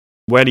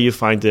 where do you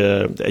find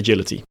the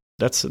agility?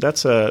 It's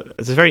a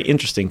very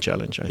interesting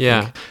challenge, I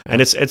think.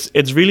 And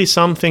it's really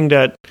something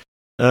that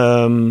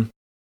that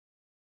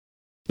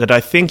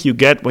I think you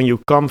get when you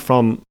come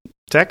from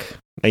tech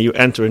and you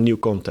enter a new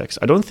context.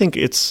 I don't think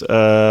it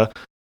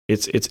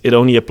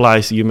only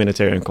applies to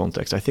humanitarian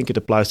context. I think it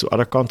applies to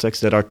other contexts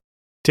that are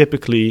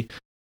typically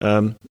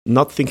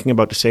not thinking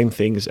about the same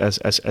things as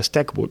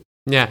tech would.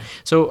 Yeah.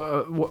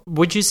 So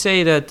would you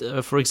say that,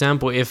 for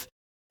example, if,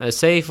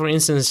 say, for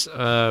instance,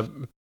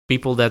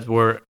 people that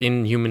were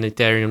in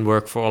humanitarian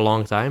work for a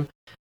long time,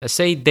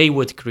 say they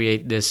would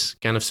create this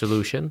kind of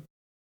solution,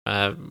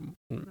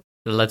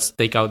 let's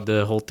take out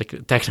the whole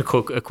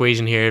technical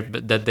equation here,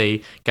 but that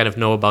they kind of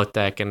know about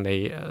tech and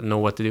they know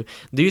what to do.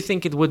 Do you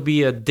think it would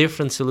be a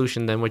different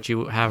solution than what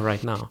you have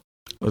right now?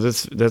 Well,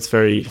 that's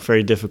very,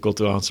 very difficult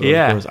to answer.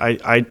 Yeah. Of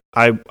course.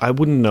 I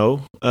wouldn't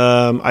know.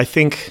 I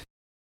think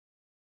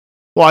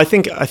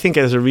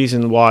there's a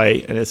reason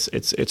why, and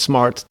it's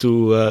smart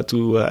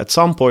to at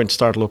some point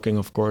start looking,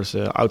 of course,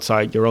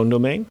 outside your own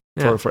domain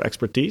for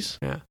expertise.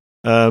 Yeah.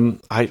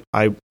 I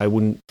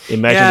wouldn't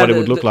imagine what it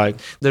would look like.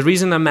 The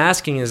reason I'm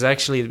asking is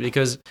actually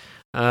because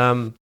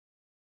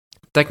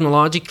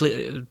technology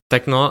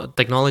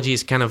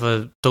is kind of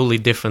a totally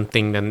different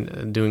thing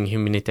than doing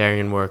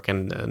humanitarian work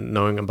and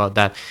knowing about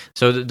that.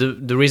 So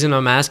the reason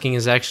I'm asking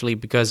is actually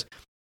because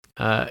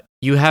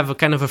you have a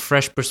kind of a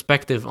fresh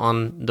perspective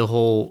on the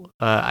whole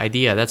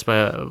idea. That's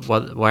where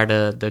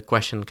the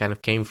question kind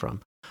of came from.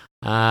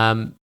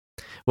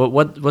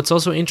 What's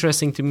also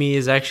interesting to me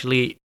is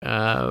actually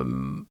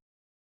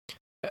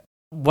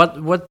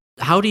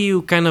how do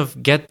you kind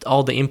of get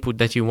all the input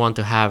that you want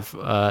to have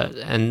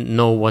and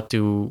know what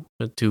to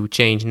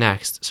change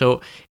next? So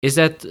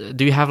do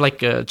you have like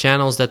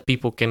channels that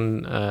people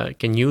can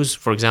use,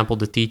 for example,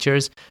 the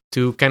teachers,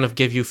 to kind of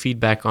give you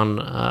feedback on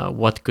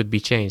what could be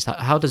changed?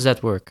 How does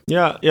that work?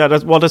 Yeah.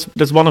 That's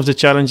one of the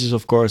challenges,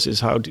 of course, is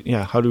how do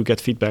we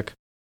get feedback?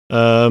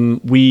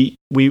 We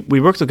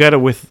work together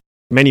with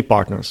many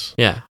partners.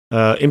 Yeah.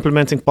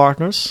 Implementing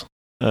partners,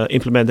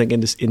 implementing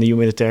in the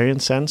humanitarian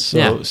sense.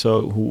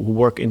 So who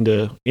work in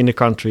the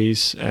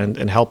countries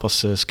and help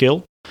us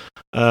scale.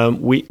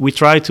 We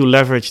try to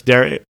leverage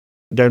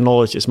their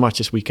knowledge as much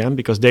as we can,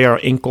 because they are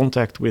in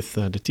contact with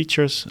the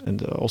teachers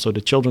and also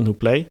the children who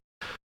play,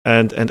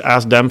 and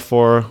ask them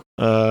for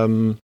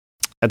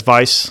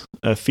advice,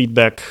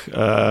 feedback,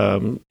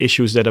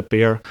 issues that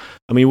appear.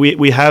 I mean,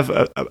 we have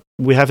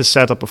a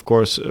setup, of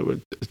course, a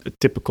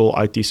typical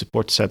IT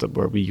support setup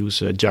where we use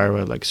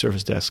Jira, like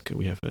service desk.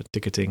 We have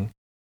ticketing,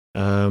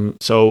 and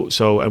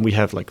we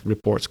have like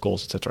reports,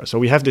 calls, etc. So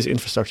we have this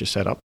infrastructure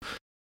set up.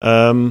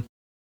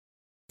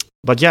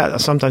 But yeah,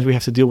 sometimes we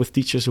have to deal with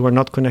teachers who are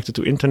not connected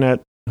to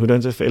internet, who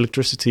don't have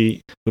electricity,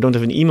 who don't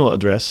have an email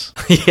address.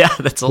 Yeah,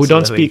 that's also who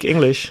don't speak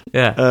English.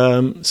 Yeah.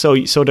 So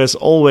there's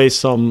always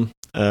some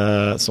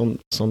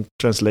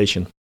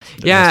translation.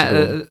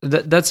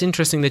 That's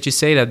interesting that you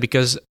say that,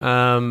 because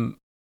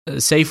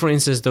say for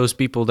instance those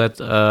people that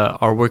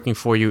are working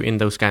for you in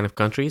those kind of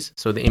countries,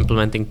 so the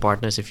implementing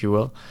partners, if you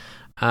will,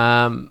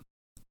 how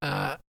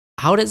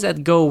does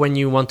that go when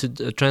you want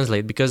to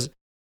translate? Because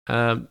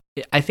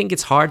I think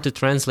it's hard to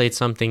translate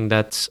something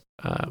that's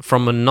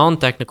from a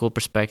non-technical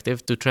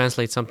perspective, to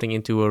translate something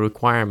into a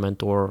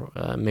requirement or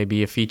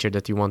maybe a feature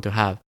that you want to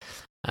have.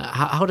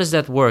 How does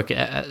that work?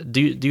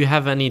 Do you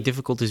have any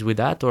difficulties with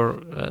that,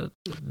 or?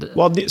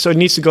 So it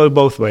needs to go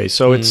both ways.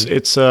 So it's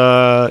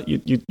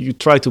you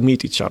try to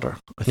meet each other.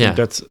 I think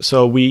that's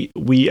so.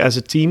 We as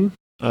a team,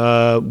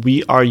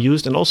 we are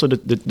used, and also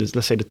the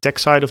let's say the tech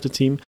side of the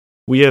team.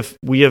 We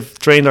have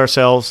trained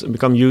ourselves and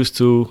become used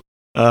to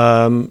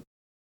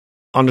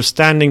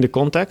understanding the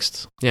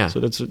context. Yeah.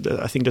 So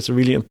I think that's a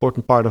really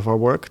important part of our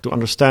work, to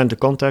understand the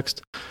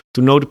context,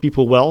 to know the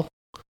people well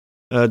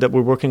that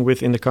we're working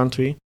with in the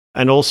country.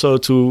 And also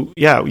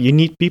you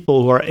need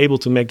people who are able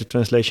to make the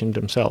translation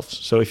themselves.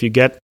 So if you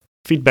get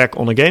feedback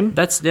on a game,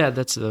 that's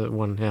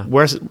one.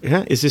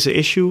 Yeah. Is this an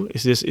issue?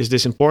 Is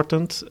this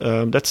important?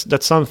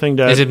 That's something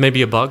that. Is it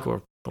maybe a bug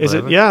or? Whatever? Is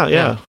it?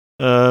 Yeah.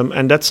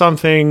 And that's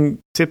something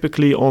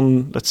typically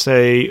on, let's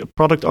say, a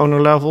product owner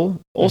level,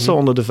 also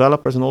on the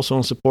developers and also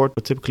on support,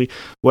 but typically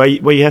where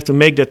you have to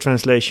make that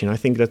translation. I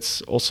think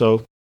that's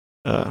also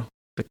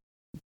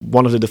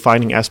one of the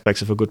defining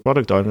aspects of a good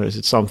product owner. Is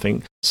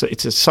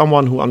it's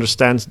someone who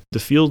understands the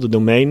field, the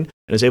domain,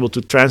 and is able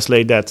to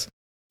translate that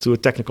to a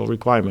technical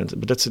requirement.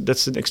 But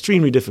that's an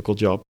extremely difficult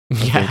job.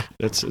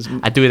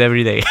 I do it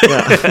every day.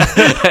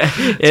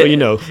 So you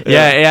know.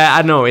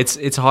 I know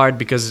it's hard,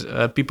 because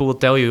people will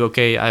tell you,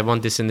 okay, I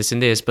want this and this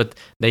and this, but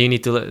then you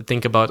need to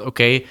think about,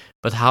 okay,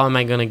 but how am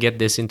I going to get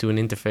this into an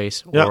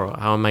interface, or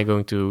how am I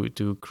going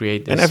to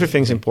create this? And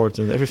everything's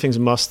important. Everything's a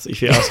must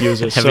if you ask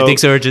users.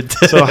 Everything's urgent.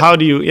 So how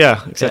do you?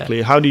 Yeah, exactly.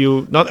 Yeah. How do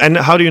you not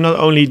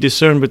only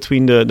discern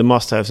between the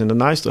must-haves and the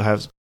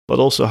nice-to-haves, but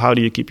also how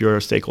do you keep your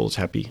stakeholders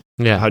happy?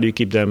 Yeah. How do you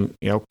keep them,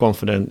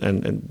 confident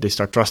and they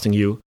start trusting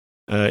you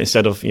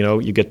instead of,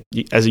 you get,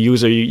 as a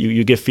user,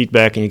 you give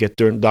feedback and you get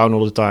turned down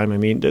all the time. I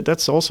mean,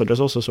 there's also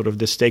sort of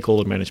this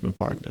stakeholder management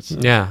part that's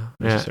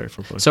necessary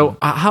for both. So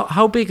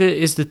how big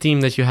is the team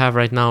that you have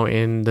right now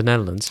in the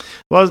Netherlands?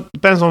 Well, it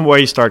depends on where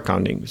you start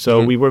counting.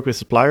 So we work with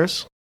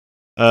suppliers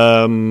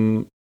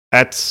and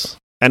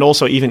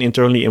also even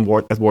internally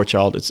at War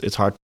Child, it's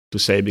hard to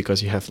say,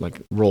 because you have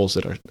like roles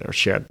that are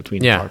shared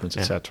between departments,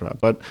 etc.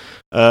 But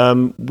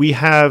we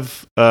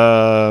have,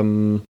 I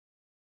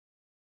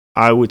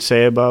would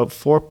say, about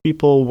 4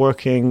 people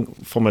working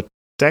from a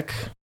tech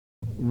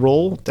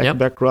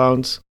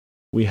background.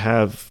 We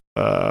have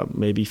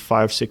maybe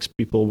 5-6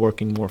 people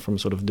working more from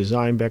sort of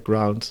design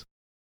background.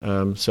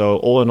 So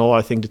all in all,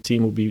 I think the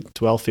team will be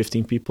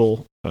 12-15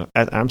 people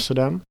at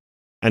Amsterdam,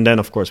 and then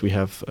of course we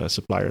have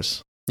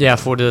suppliers. Yeah,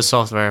 for the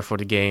software, for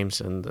the games,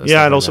 and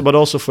and also, but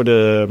also for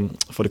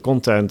the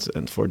content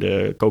and for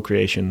the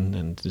co-creation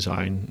and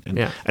design,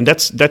 and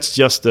that's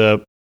just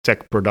the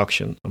tech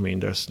production. I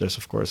mean, there's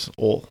of course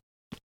all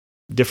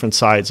different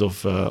sides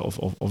of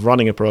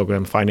running a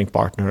program, finding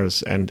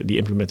partners, and the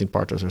implementing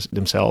partners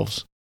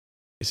themselves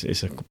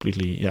is a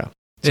completely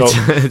So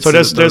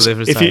there's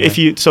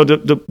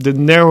the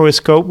narrowest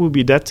scope would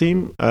be that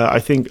team. I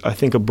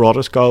think a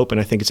broader scope,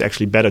 and I think it's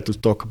actually better to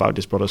talk about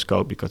this broader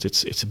scope, because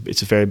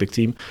it's a very big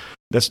team.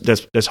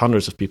 There's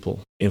hundreds of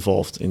people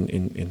involved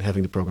in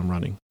having the program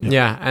running.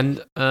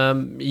 And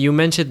you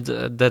mentioned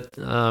that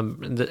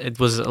it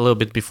was a little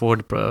bit before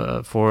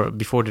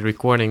the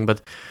recording,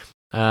 but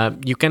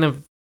you kind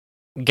of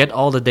get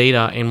all the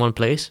data in one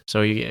place,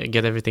 so you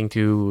get everything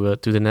to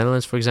the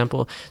Netherlands, for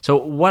example. So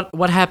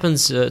what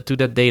happens to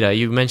that data?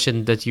 You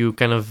mentioned that you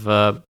kind of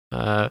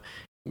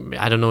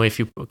I don't know if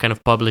you kind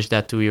of publish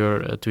that to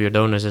your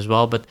donors as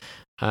well, but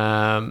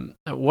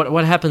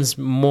what happens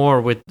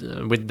more with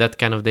that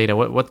kind of data?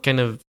 What kind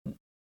of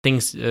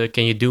things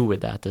can you do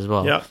with that as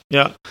well?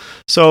 Yeah.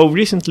 So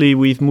recently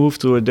we've moved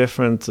to a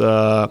different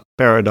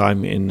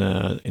paradigm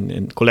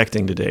in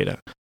collecting the data.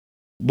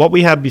 What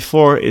we had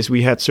before is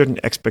we had certain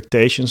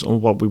expectations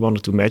on what we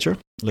wanted to measure.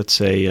 Let's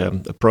say a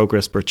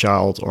progress per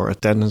child or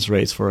attendance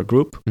rates for a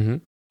group.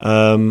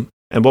 Mm-hmm.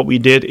 And what we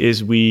did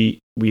is we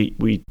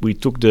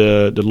took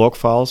the log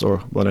files, or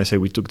when I say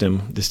we took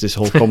them, this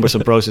whole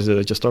cumbersome process that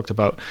I just talked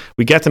about,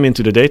 we get them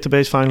into the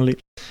database finally,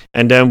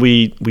 and then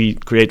we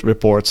create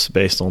reports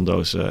based on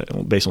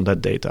that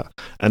data.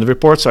 And the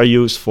reports are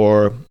used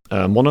for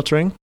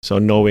monitoring, so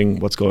knowing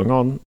what's going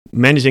on,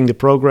 managing the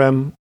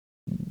program,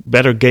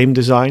 better game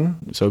design.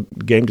 So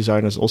game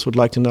designers also would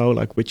like to know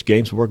like which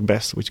games work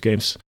best, which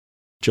games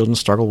children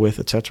struggle with,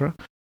 etc.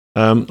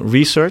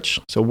 Research.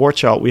 So War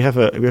Child, we have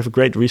a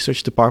great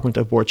research department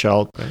at War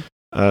Child.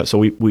 Okay. So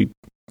we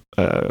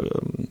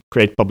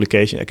create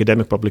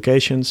academic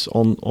publications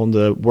on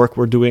the work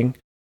we're doing,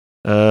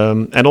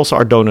 and also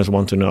our donors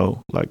want to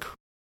know like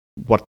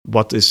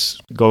what is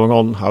going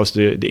on, how's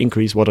the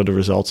increase, what are the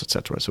results,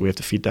 etc. So we have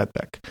to feed that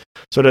back.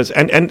 So that's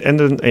and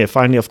then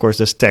finally, of course,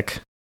 there's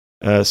tech.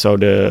 So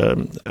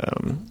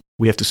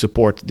we have to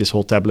support this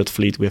whole tablet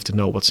fleet. We have to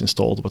know what's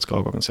installed, what's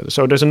going on, etc.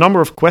 So there's a number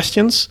of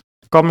questions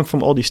coming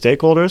from all these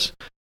stakeholders.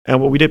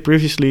 And what we did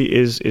previously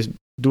is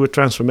do a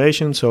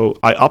transformation. So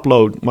I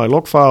upload my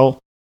log file,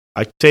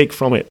 I take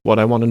from it what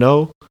I want to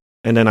know,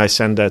 and then I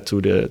send that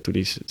to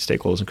these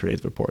stakeholders and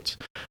create reports.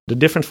 The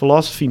different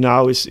philosophy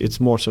now is it's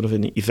more sort of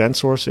an event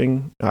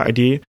sourcing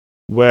idea,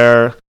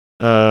 where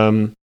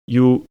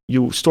you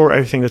store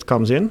everything that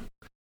comes in,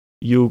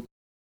 you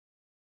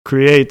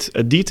create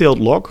a detailed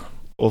log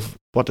of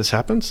what has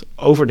happened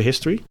over the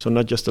history, so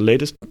not just the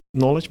latest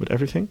knowledge, but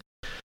everything.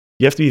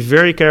 You have to be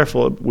very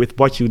careful with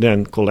what you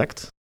then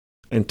collect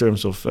in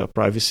terms of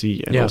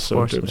privacy and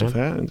also in terms of...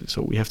 And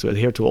so we have to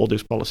adhere to all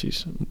these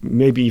policies,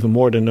 maybe even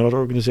more than another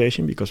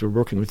organization, because we're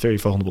working with very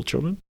vulnerable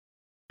children.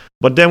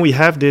 But then we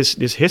have this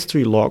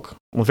history log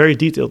on a very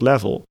detailed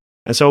level,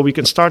 and so we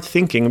can start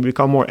thinking and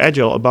become more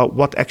agile about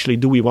what actually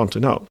do we want to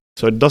know.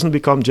 So it doesn't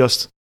become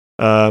just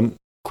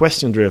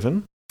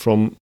question-driven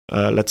from,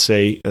 let's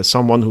say,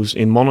 someone who's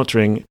in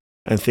monitoring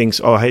and thinks,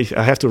 oh, hey,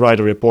 I have to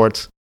write a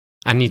report.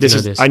 I need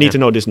to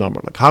know this number.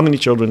 Like, how many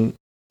children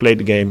played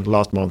the game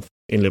last month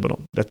in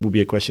Lebanon? That would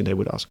be a question they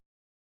would ask.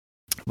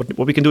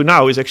 What we can do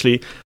now is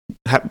actually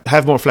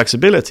have more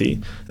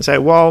flexibility and say,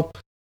 well,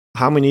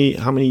 how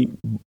many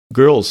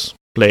girls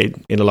played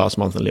in the last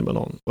month in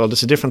Lebanon? Well,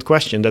 that's a different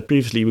question that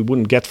previously we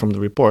wouldn't get from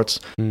the reports.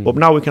 But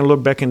now we can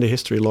look back in the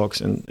history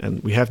logs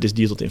and we have this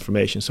detailed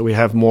information. So we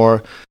have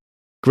more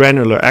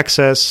granular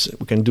access.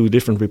 We can do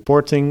different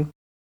reporting.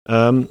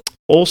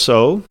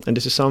 Also, and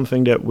this is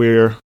something that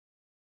we're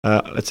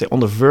let's say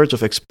on the verge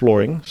of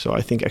exploring. So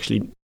I think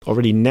actually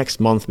already next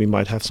month we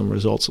might have some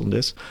results on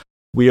this.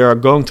 We're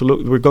going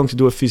to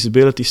do a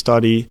feasibility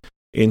study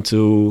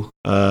into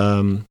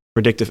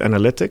predictive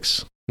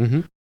analytics.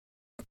 Mm-hmm.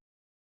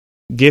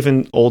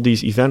 Given all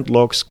these event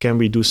logs, can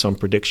we do some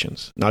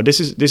predictions? Now this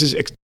is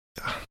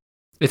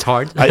it's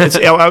hard. I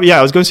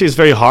was going to say it's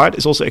very hard.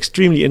 It's also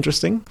extremely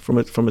interesting from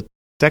a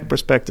tech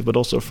perspective, but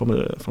also from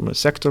a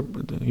sector,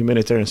 the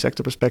humanitarian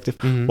sector perspective.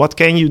 Mm-hmm. What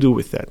can you do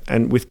with that?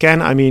 And with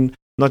can, I mean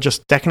not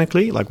just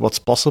technically, like what's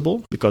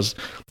possible, because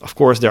of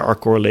course there are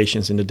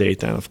correlations in the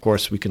data, and of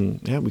course we can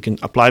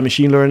apply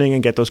machine learning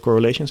and get those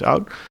correlations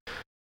out.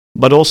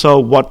 But also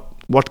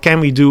what can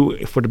we do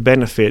for the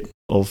benefit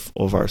of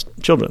our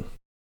children?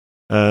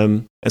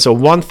 And so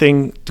one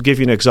thing, to give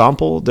you an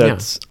example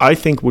that I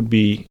think would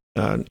be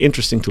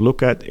interesting to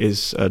look at,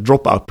 is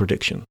dropout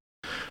prediction.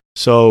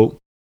 So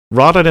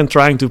rather than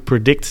trying to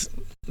predict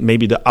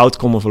maybe the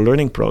outcome of a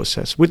learning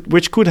process,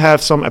 which could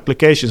have some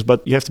applications,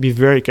 but you have to be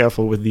very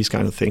careful with these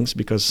kind of things,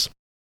 because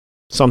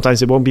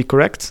sometimes it won't be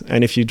correct.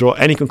 And if you draw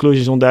any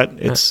conclusions on that,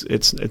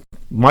 it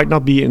might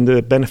not be in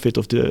the benefit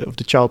of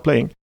the child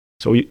playing.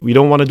 So we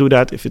don't want to do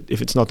that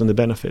if it's not in the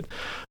benefit.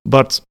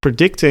 But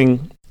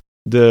predicting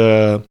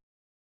the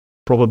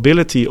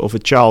probability of a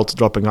child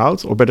dropping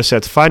out, or better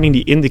said, finding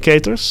the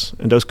indicators,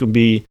 and those could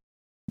be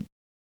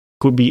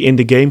in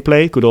the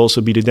gameplay, could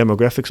also be the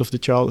demographics of the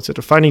child,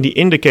 etc. Finding the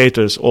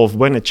indicators of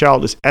when a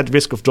child is at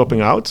risk of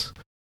dropping out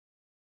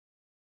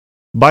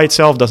by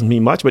itself doesn't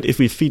mean much, but if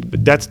we feed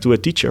that to a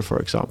teacher, for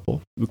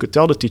example, we could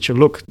tell the teacher,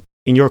 look,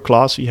 in your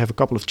class you have a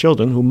couple of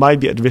children who might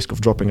be at risk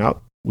of dropping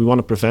out. We want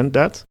to prevent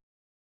that.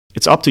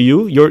 It's up to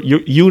you.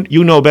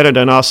 You know better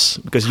than us,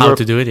 because how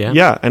to do it, yeah.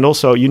 Yeah, and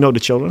also you know the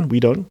children,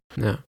 we don't.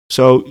 Yeah.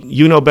 So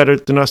you know better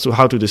than us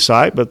how to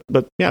decide, but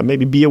yeah,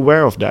 maybe be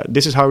aware of that.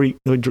 This is how we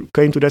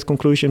came to that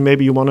conclusion.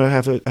 Maybe you want to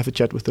have a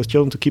chat with those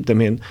children to keep them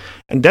in,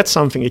 and that's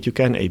something that you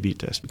can A/B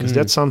test, because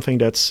that's something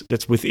that's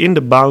within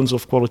the bounds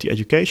of quality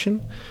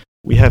education.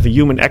 We have a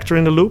human actor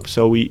in the loop,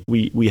 so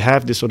we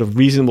have this sort of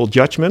reasonable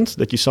judgment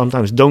that you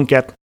sometimes don't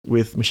get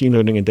with machine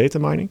learning and data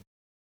mining.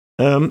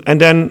 And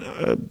then,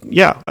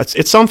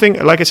 it's something,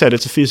 like I said,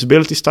 it's a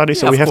feasibility study,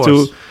 so we have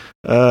to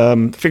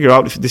figure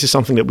out if this is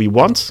something that we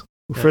want.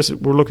 First,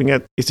 we're looking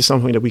at, is this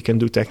something that we can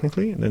do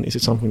technically? And then, is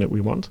it something that we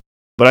want?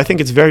 But I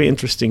think it's very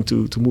interesting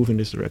to move in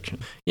this direction.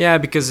 Yeah,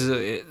 because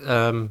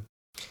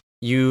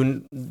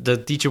the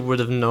teacher would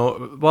have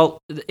known. Well,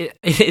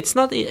 it's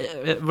not.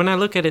 When I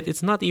look at it,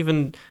 it's not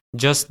even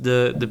just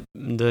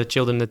the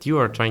children that you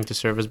are trying to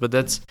service, but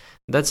that's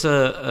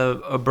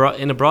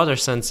in a broader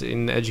sense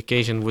in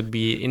education would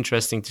be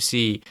interesting to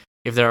see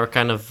if there are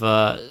kind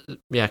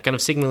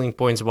of signaling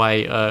points why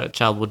a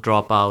child would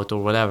drop out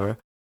or whatever,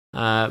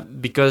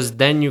 because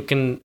then you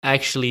can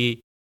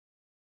actually,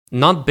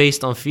 not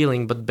based on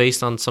feeling, but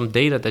based on some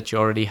data that you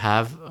already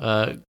have,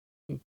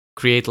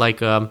 create like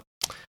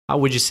how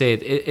would you say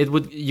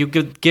it? You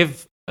could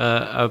give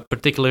a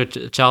particular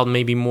child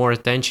maybe more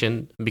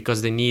attention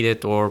because they need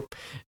it, or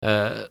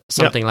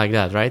something like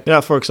that, right?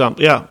 Yeah, for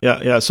example,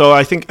 yeah. So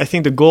I think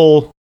the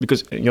goal,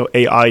 because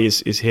AI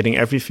is hitting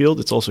every field,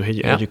 it's also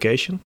hitting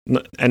education,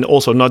 and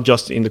also not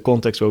just in the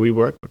context where we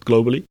work, but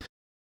globally.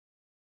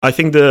 I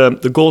think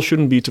the goal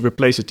shouldn't be to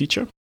replace a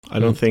teacher. I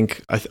don't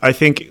think. I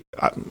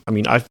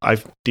mean,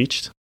 I've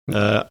taught.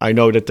 I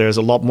know that there's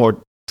a lot more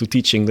to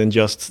teaching than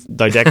just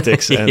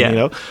didactics,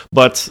 and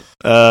but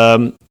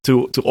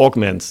to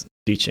augment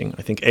teaching.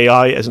 I think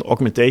AI as an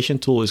augmentation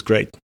tool is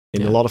great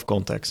in a lot of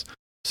contexts.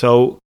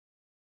 So,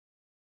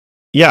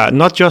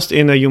 not just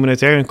in a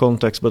humanitarian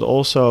context, but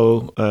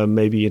also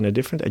maybe in a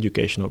different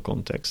educational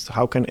context.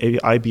 How can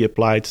AI be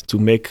applied to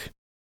make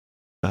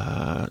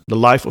the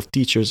life of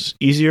teachers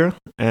easier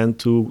and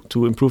to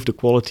improve the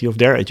quality of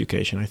their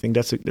education? I think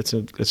that's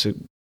a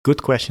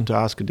good question to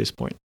ask at this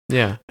point.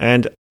 Yeah,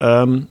 and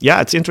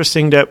it's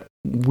interesting that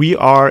we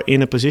are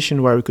in a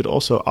position where we could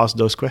also ask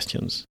those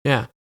questions.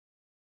 Yeah,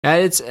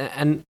 it's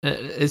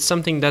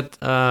something that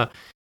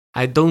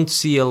I don't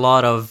see a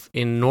lot of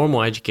in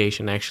normal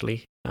education,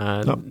 actually.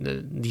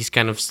 These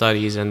kind of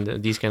studies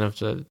and these kind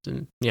of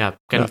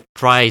of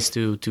tries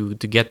to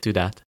get to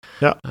that.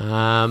 Yeah.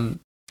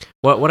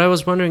 What I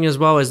was wondering as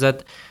well is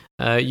that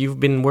you've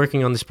been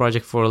working on this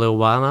project for a little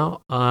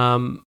while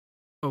now.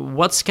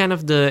 What's kind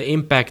of the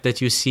impact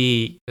that you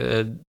see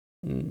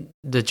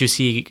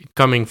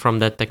coming from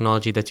that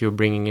technology that you're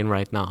bringing in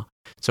right now?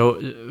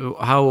 So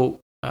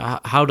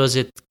how does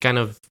it kind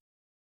of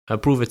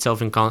prove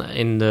itself in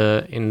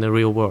the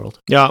real world?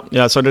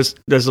 Yeah. So there's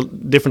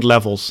different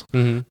levels.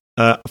 Mm-hmm.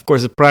 Of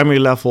course, the primary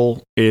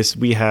level is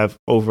we have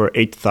over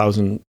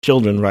 8,000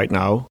 children right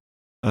now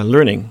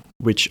learning,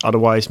 which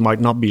otherwise might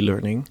not be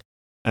learning,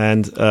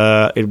 and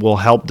it will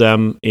help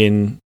them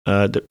in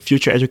the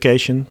future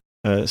education.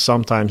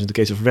 Sometimes, in the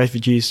case of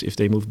refugees, if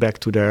they move back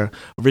to their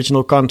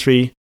original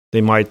country, they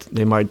might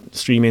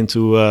stream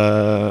into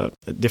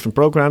different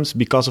programs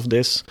because of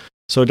this.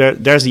 So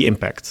there's the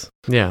impact.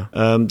 Yeah.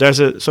 There's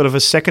a sort of a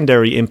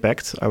secondary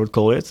impact, I would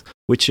call it,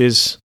 which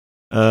is,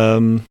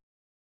 and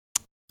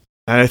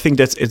I think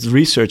it's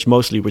research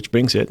mostly which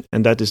brings it,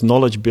 and that is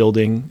knowledge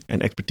building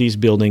and expertise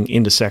building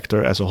in the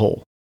sector as a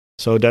whole.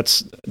 So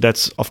that's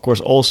of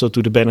course also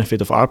to the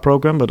benefit of our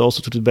program, but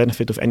also to the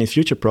benefit of any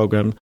future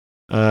program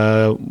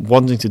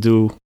wanting to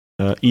do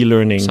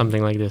e-learning.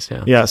 Something like this,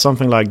 yeah. Yeah,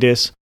 something like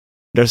this.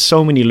 There's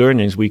so many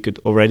learnings we could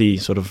already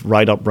sort of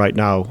write up right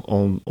now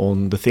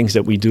on the things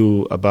that we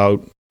do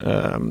about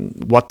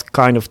what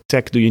kind of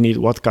tech do you need,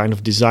 what kind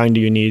of design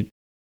do you need,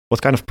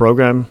 what kind of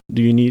program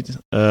do you need,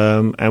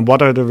 and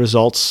what are the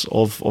results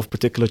of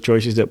particular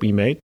choices that we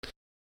made.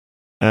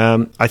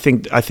 I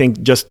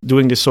think just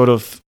doing this sort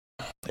of,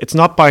 it's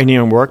not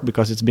pioneering work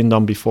because it's been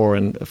done before,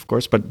 and of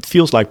course, but it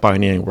feels like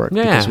pioneering work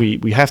because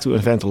we have to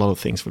invent a lot of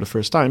things for the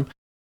first time.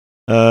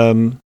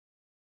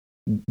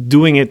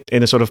 Doing it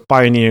in a sort of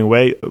pioneering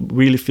way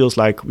really feels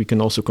like we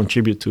can also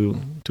contribute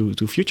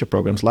to future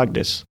programs like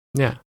this.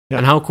 Yeah.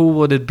 And how cool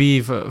would it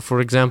be, for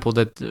example,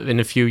 that in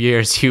a few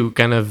years you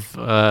kind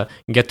of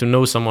get to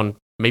know someone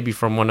maybe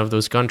from one of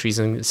those countries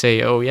and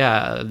say, oh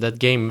yeah, that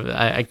game,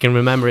 I can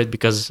remember it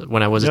because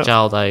when I was a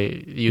child I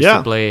used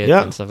to play it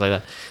and stuff like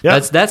that. Yeah.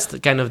 That's the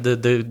kind of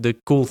the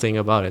cool thing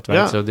about it, right?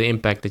 Yeah. So the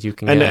impact that you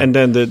can get. And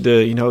then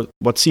the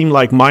what seem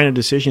like minor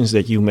decisions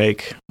that you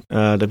make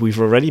that we've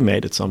already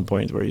made at some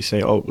point, where you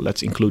say, oh,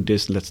 let's include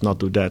this, let's not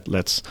do that,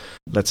 let's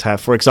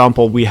have, for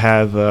example, we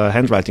have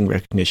handwriting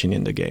recognition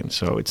in the game,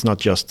 so it's not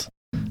just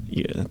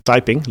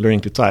typing,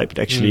 learning to type. It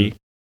actually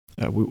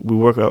we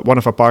work. One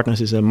of our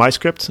partners is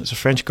MyScript. It's a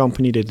French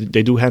company.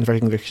 They do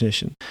handwriting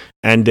recognition,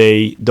 and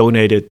they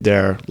donated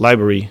their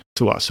library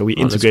to us. So we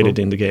integrated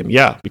it in the game.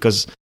 Yeah,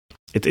 because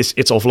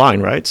it's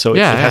offline, right? So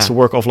it has to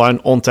work offline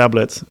on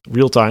tablet,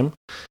 real time,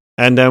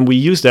 and then we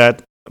use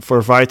that for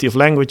a variety of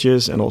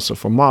languages and also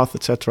for math,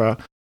 etc.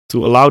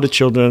 To allow the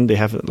children, they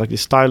have like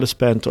this stylus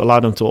pen to allow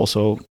them to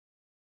also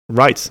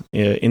write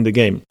in the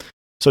game.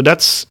 So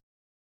that's,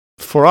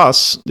 for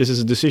us, this is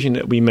a decision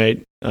that we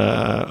made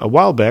a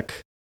while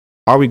back.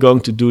 Are we going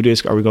to do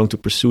this? Are we going to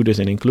pursue this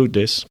and include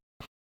this?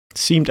 It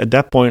seemed at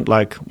that point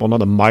like, well,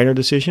 not a minor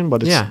decision,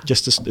 but it's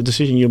just a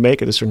decision you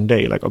make at a certain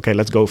day. Like, okay,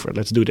 let's go for it.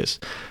 Let's do this.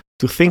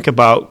 To think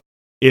about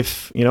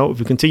if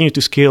we continue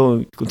to scale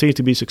and continue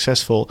to be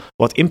successful,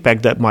 what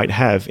impact that might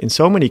have in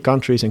so many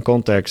countries and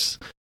contexts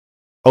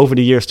over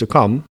the years to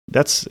come.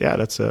 That's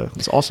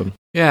awesome.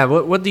 Yeah.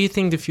 What do you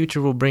think the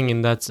future will bring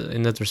in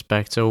that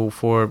respect? So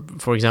for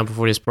example,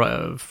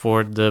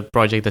 for the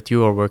project that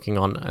you are working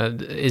on,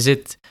 is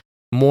it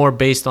more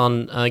based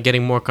on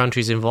getting more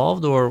countries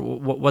involved, or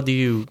what do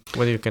you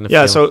kind of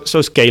feel?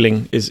 So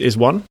scaling is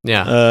one.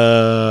 Yeah.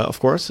 Of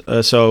course.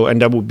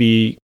 And that would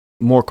be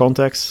more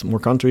contexts, more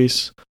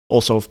countries.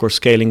 Also, of course,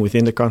 scaling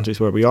within the countries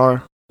where we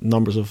are.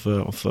 Numbers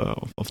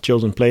of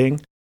children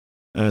playing,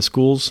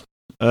 schools.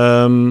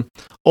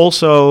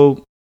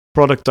 Also,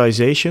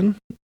 productization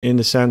in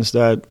the sense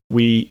that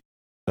we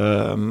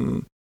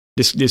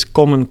this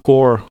common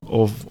core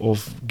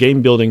of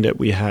game building that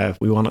we have.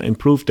 We want to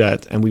improve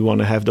that, and we want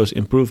to have those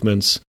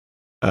improvements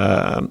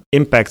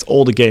impact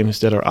all the games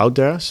that are out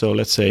there. So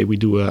let's say we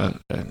do a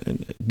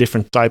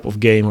different type of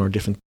game or a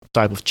different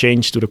type of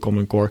change to the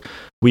common core.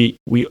 We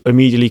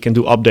immediately can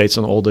do updates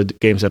on all the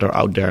games that are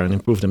out there and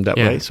improve them that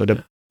way. So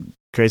that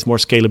creates more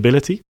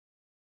scalability.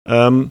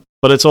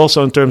 But it's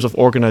also in terms of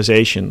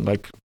organization.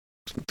 Like,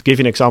 to give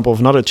you an example of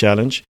another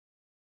challenge,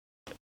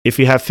 if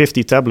you have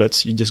 50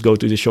 tablets, you just go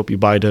to the shop, you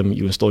buy them,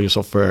 you install your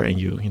software, and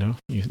you send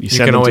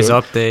can them always to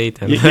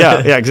update. And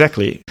yeah,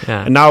 exactly.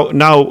 Yeah. And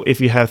now, if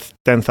you have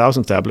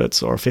 10,000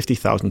 tablets or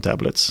 50,000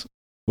 tablets,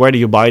 where do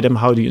you buy them?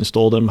 How do you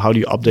install them? How do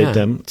you update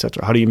them,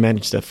 etc.? How do you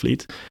manage that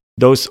fleet?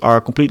 Those are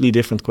completely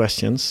different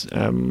questions.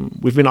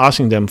 We've been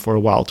asking them for a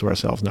while to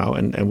ourselves now,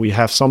 and we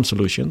have some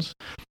solutions.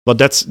 But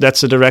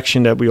that's a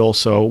direction that we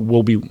also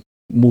will be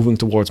moving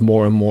towards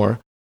more and more.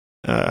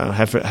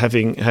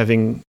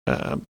 Having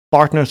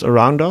partners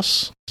around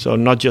us, so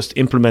not just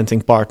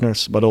implementing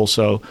partners, but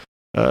also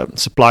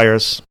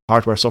suppliers,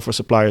 hardware, software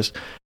suppliers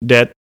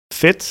that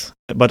fit,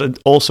 but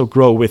also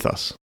grow with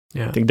us.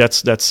 Yeah. I think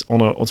that's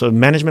on a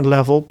management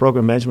level,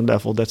 program management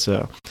level. That's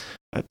a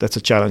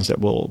challenge that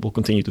we'll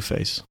continue to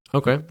face.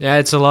 Okay, yeah,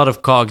 it's a lot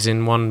of cogs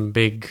in one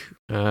big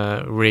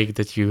rig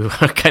that you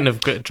are kind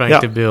of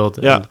trying to build.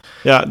 Yeah.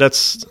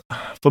 That's,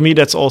 for me,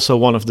 that's also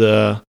one of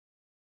the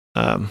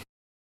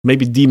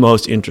maybe the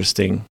most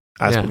interesting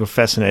aspect or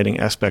fascinating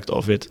aspect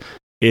of it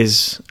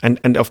is,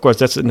 and of course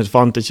that's an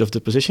advantage of the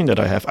position that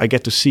I have. I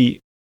get to see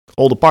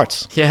all the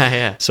parts.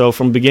 Yeah. So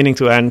from beginning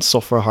to end,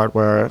 software,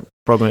 hardware,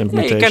 program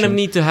implementation. You kind of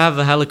need to have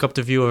a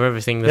helicopter view of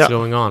everything that's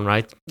going on,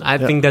 right? I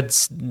think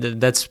that's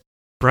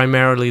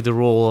primarily the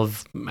role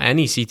of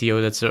any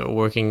CTO that's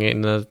working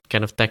in a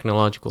kind of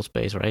technological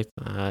space, right?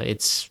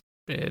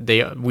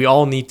 We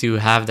all need to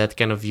have that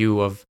kind of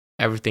view of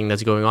everything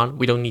that's going on.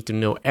 We don't need to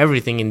know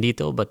everything in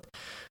detail, but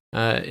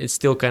it's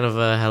still kind of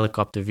a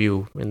helicopter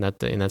view in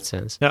that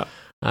sense. Yeah,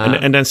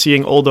 and then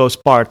seeing all those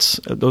parts,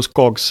 those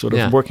cogs, sort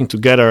of working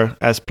together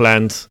as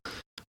planned,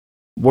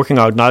 working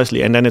out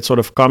nicely, and then it's sort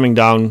of coming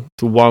down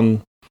to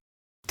one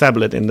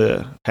tablet in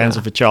the hands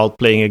of a child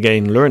playing a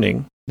game,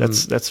 learning.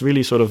 That's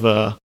really sort of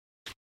a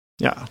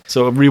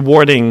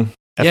rewarding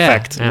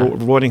effect,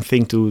 rewarding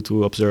thing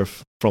to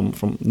observe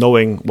from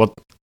knowing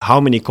how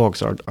many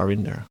cogs are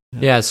in there.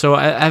 Yeah, so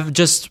I have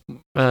just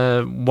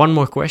one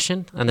more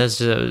question, and that's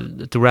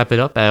to wrap it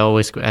up. I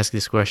always ask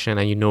this question,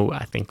 and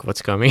I think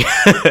what's coming.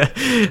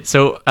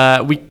 So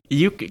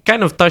you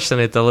kind of touched on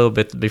it a little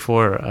bit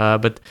before,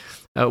 but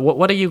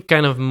what are you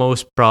kind of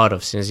most proud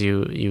of since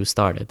you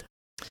started?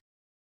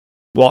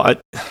 Well,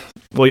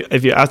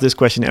 if you ask this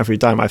question every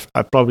time,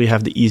 I probably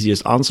have the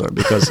easiest answer,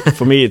 because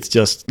for me it's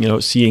just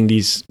seeing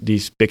these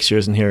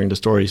pictures and hearing the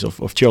stories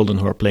of children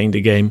who are playing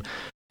the game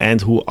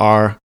and who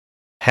are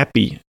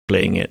happy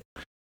playing it.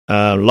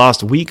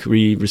 Last week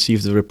we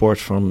received a report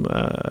from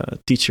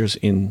teachers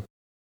in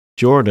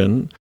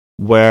Jordan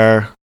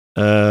where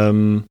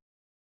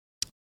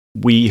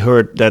we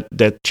heard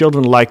that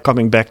children like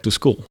coming back to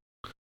school.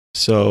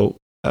 So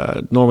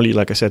normally,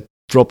 like I said,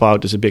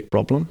 dropout is a big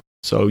problem.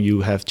 So you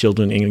have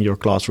children in your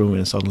classroom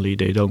and suddenly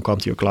they don't come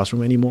to your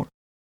classroom anymore.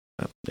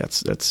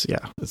 That's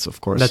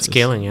of course. That's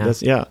scaling,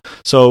 yeah.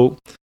 So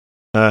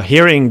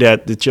hearing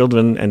that the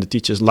children and the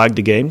teachers like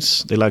the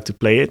games, they like to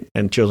play it,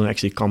 and children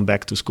actually come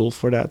back to school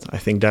for that, I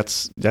think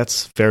that's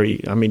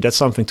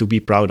something to be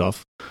proud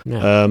of.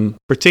 Yeah.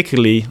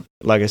 Particularly,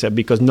 like I said,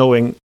 because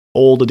knowing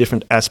all the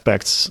different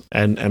aspects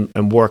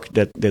and work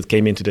that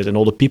came into that, and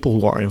all the people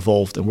who are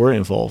involved and were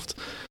involved,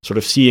 sort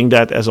of seeing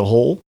that as a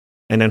whole.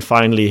 And then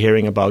finally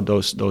hearing about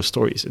those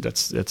stories,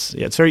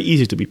 it's very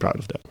easy to be proud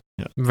of that.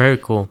 Yeah. Very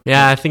cool.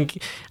 Yeah, I think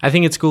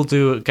it's cool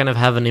to kind of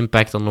have an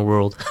impact on the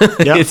world.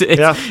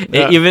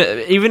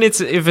 Even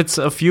if it's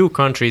a few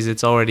countries,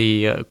 it's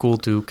already cool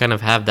to kind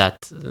of have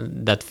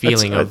that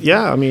feeling of.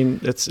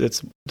 It's a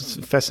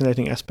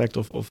fascinating aspect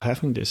of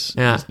having this.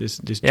 Yeah. This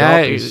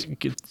job.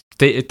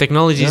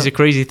 Technology is a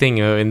crazy thing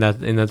in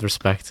that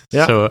respect.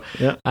 Yeah. So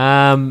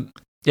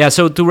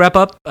so to wrap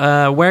up,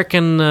 where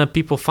can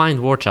people find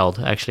War Child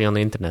actually on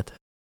the internet?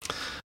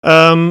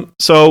 I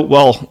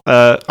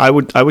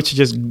would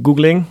suggest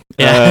Googling.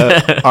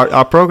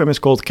 Our program is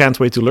called Can't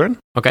Wait to Learn.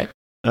 Okay.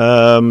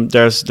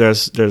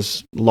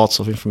 There's lots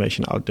of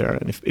information out there,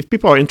 and if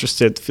people are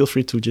interested, feel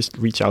free to just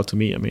reach out to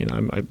me. I mean,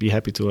 I'd be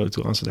happy to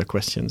answer their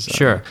questions.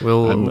 Sure, I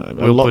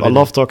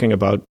love talking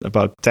about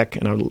tech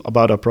and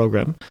about our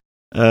program.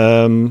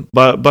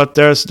 But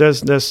there's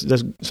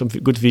some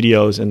good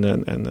videos and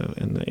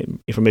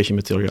information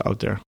material out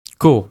there.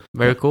 Cool,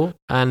 very cool.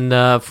 And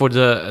for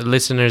the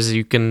listeners,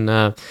 you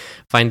can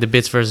find the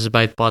Bits vs.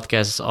 Bytes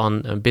podcast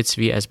on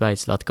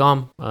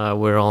bitsvsbytes.com.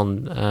 We're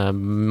on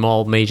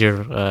all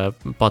major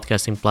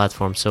podcasting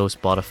platforms, so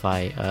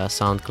Spotify,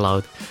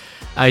 SoundCloud.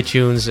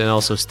 iTunes and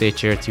also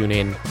Stitcher,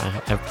 TuneIn,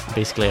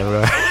 basically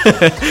everywhere.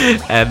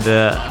 And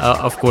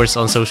of course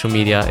on social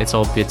media, it's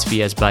all Bits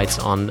vs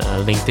Bytes on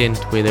LinkedIn,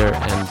 Twitter,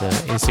 and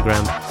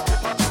Instagram.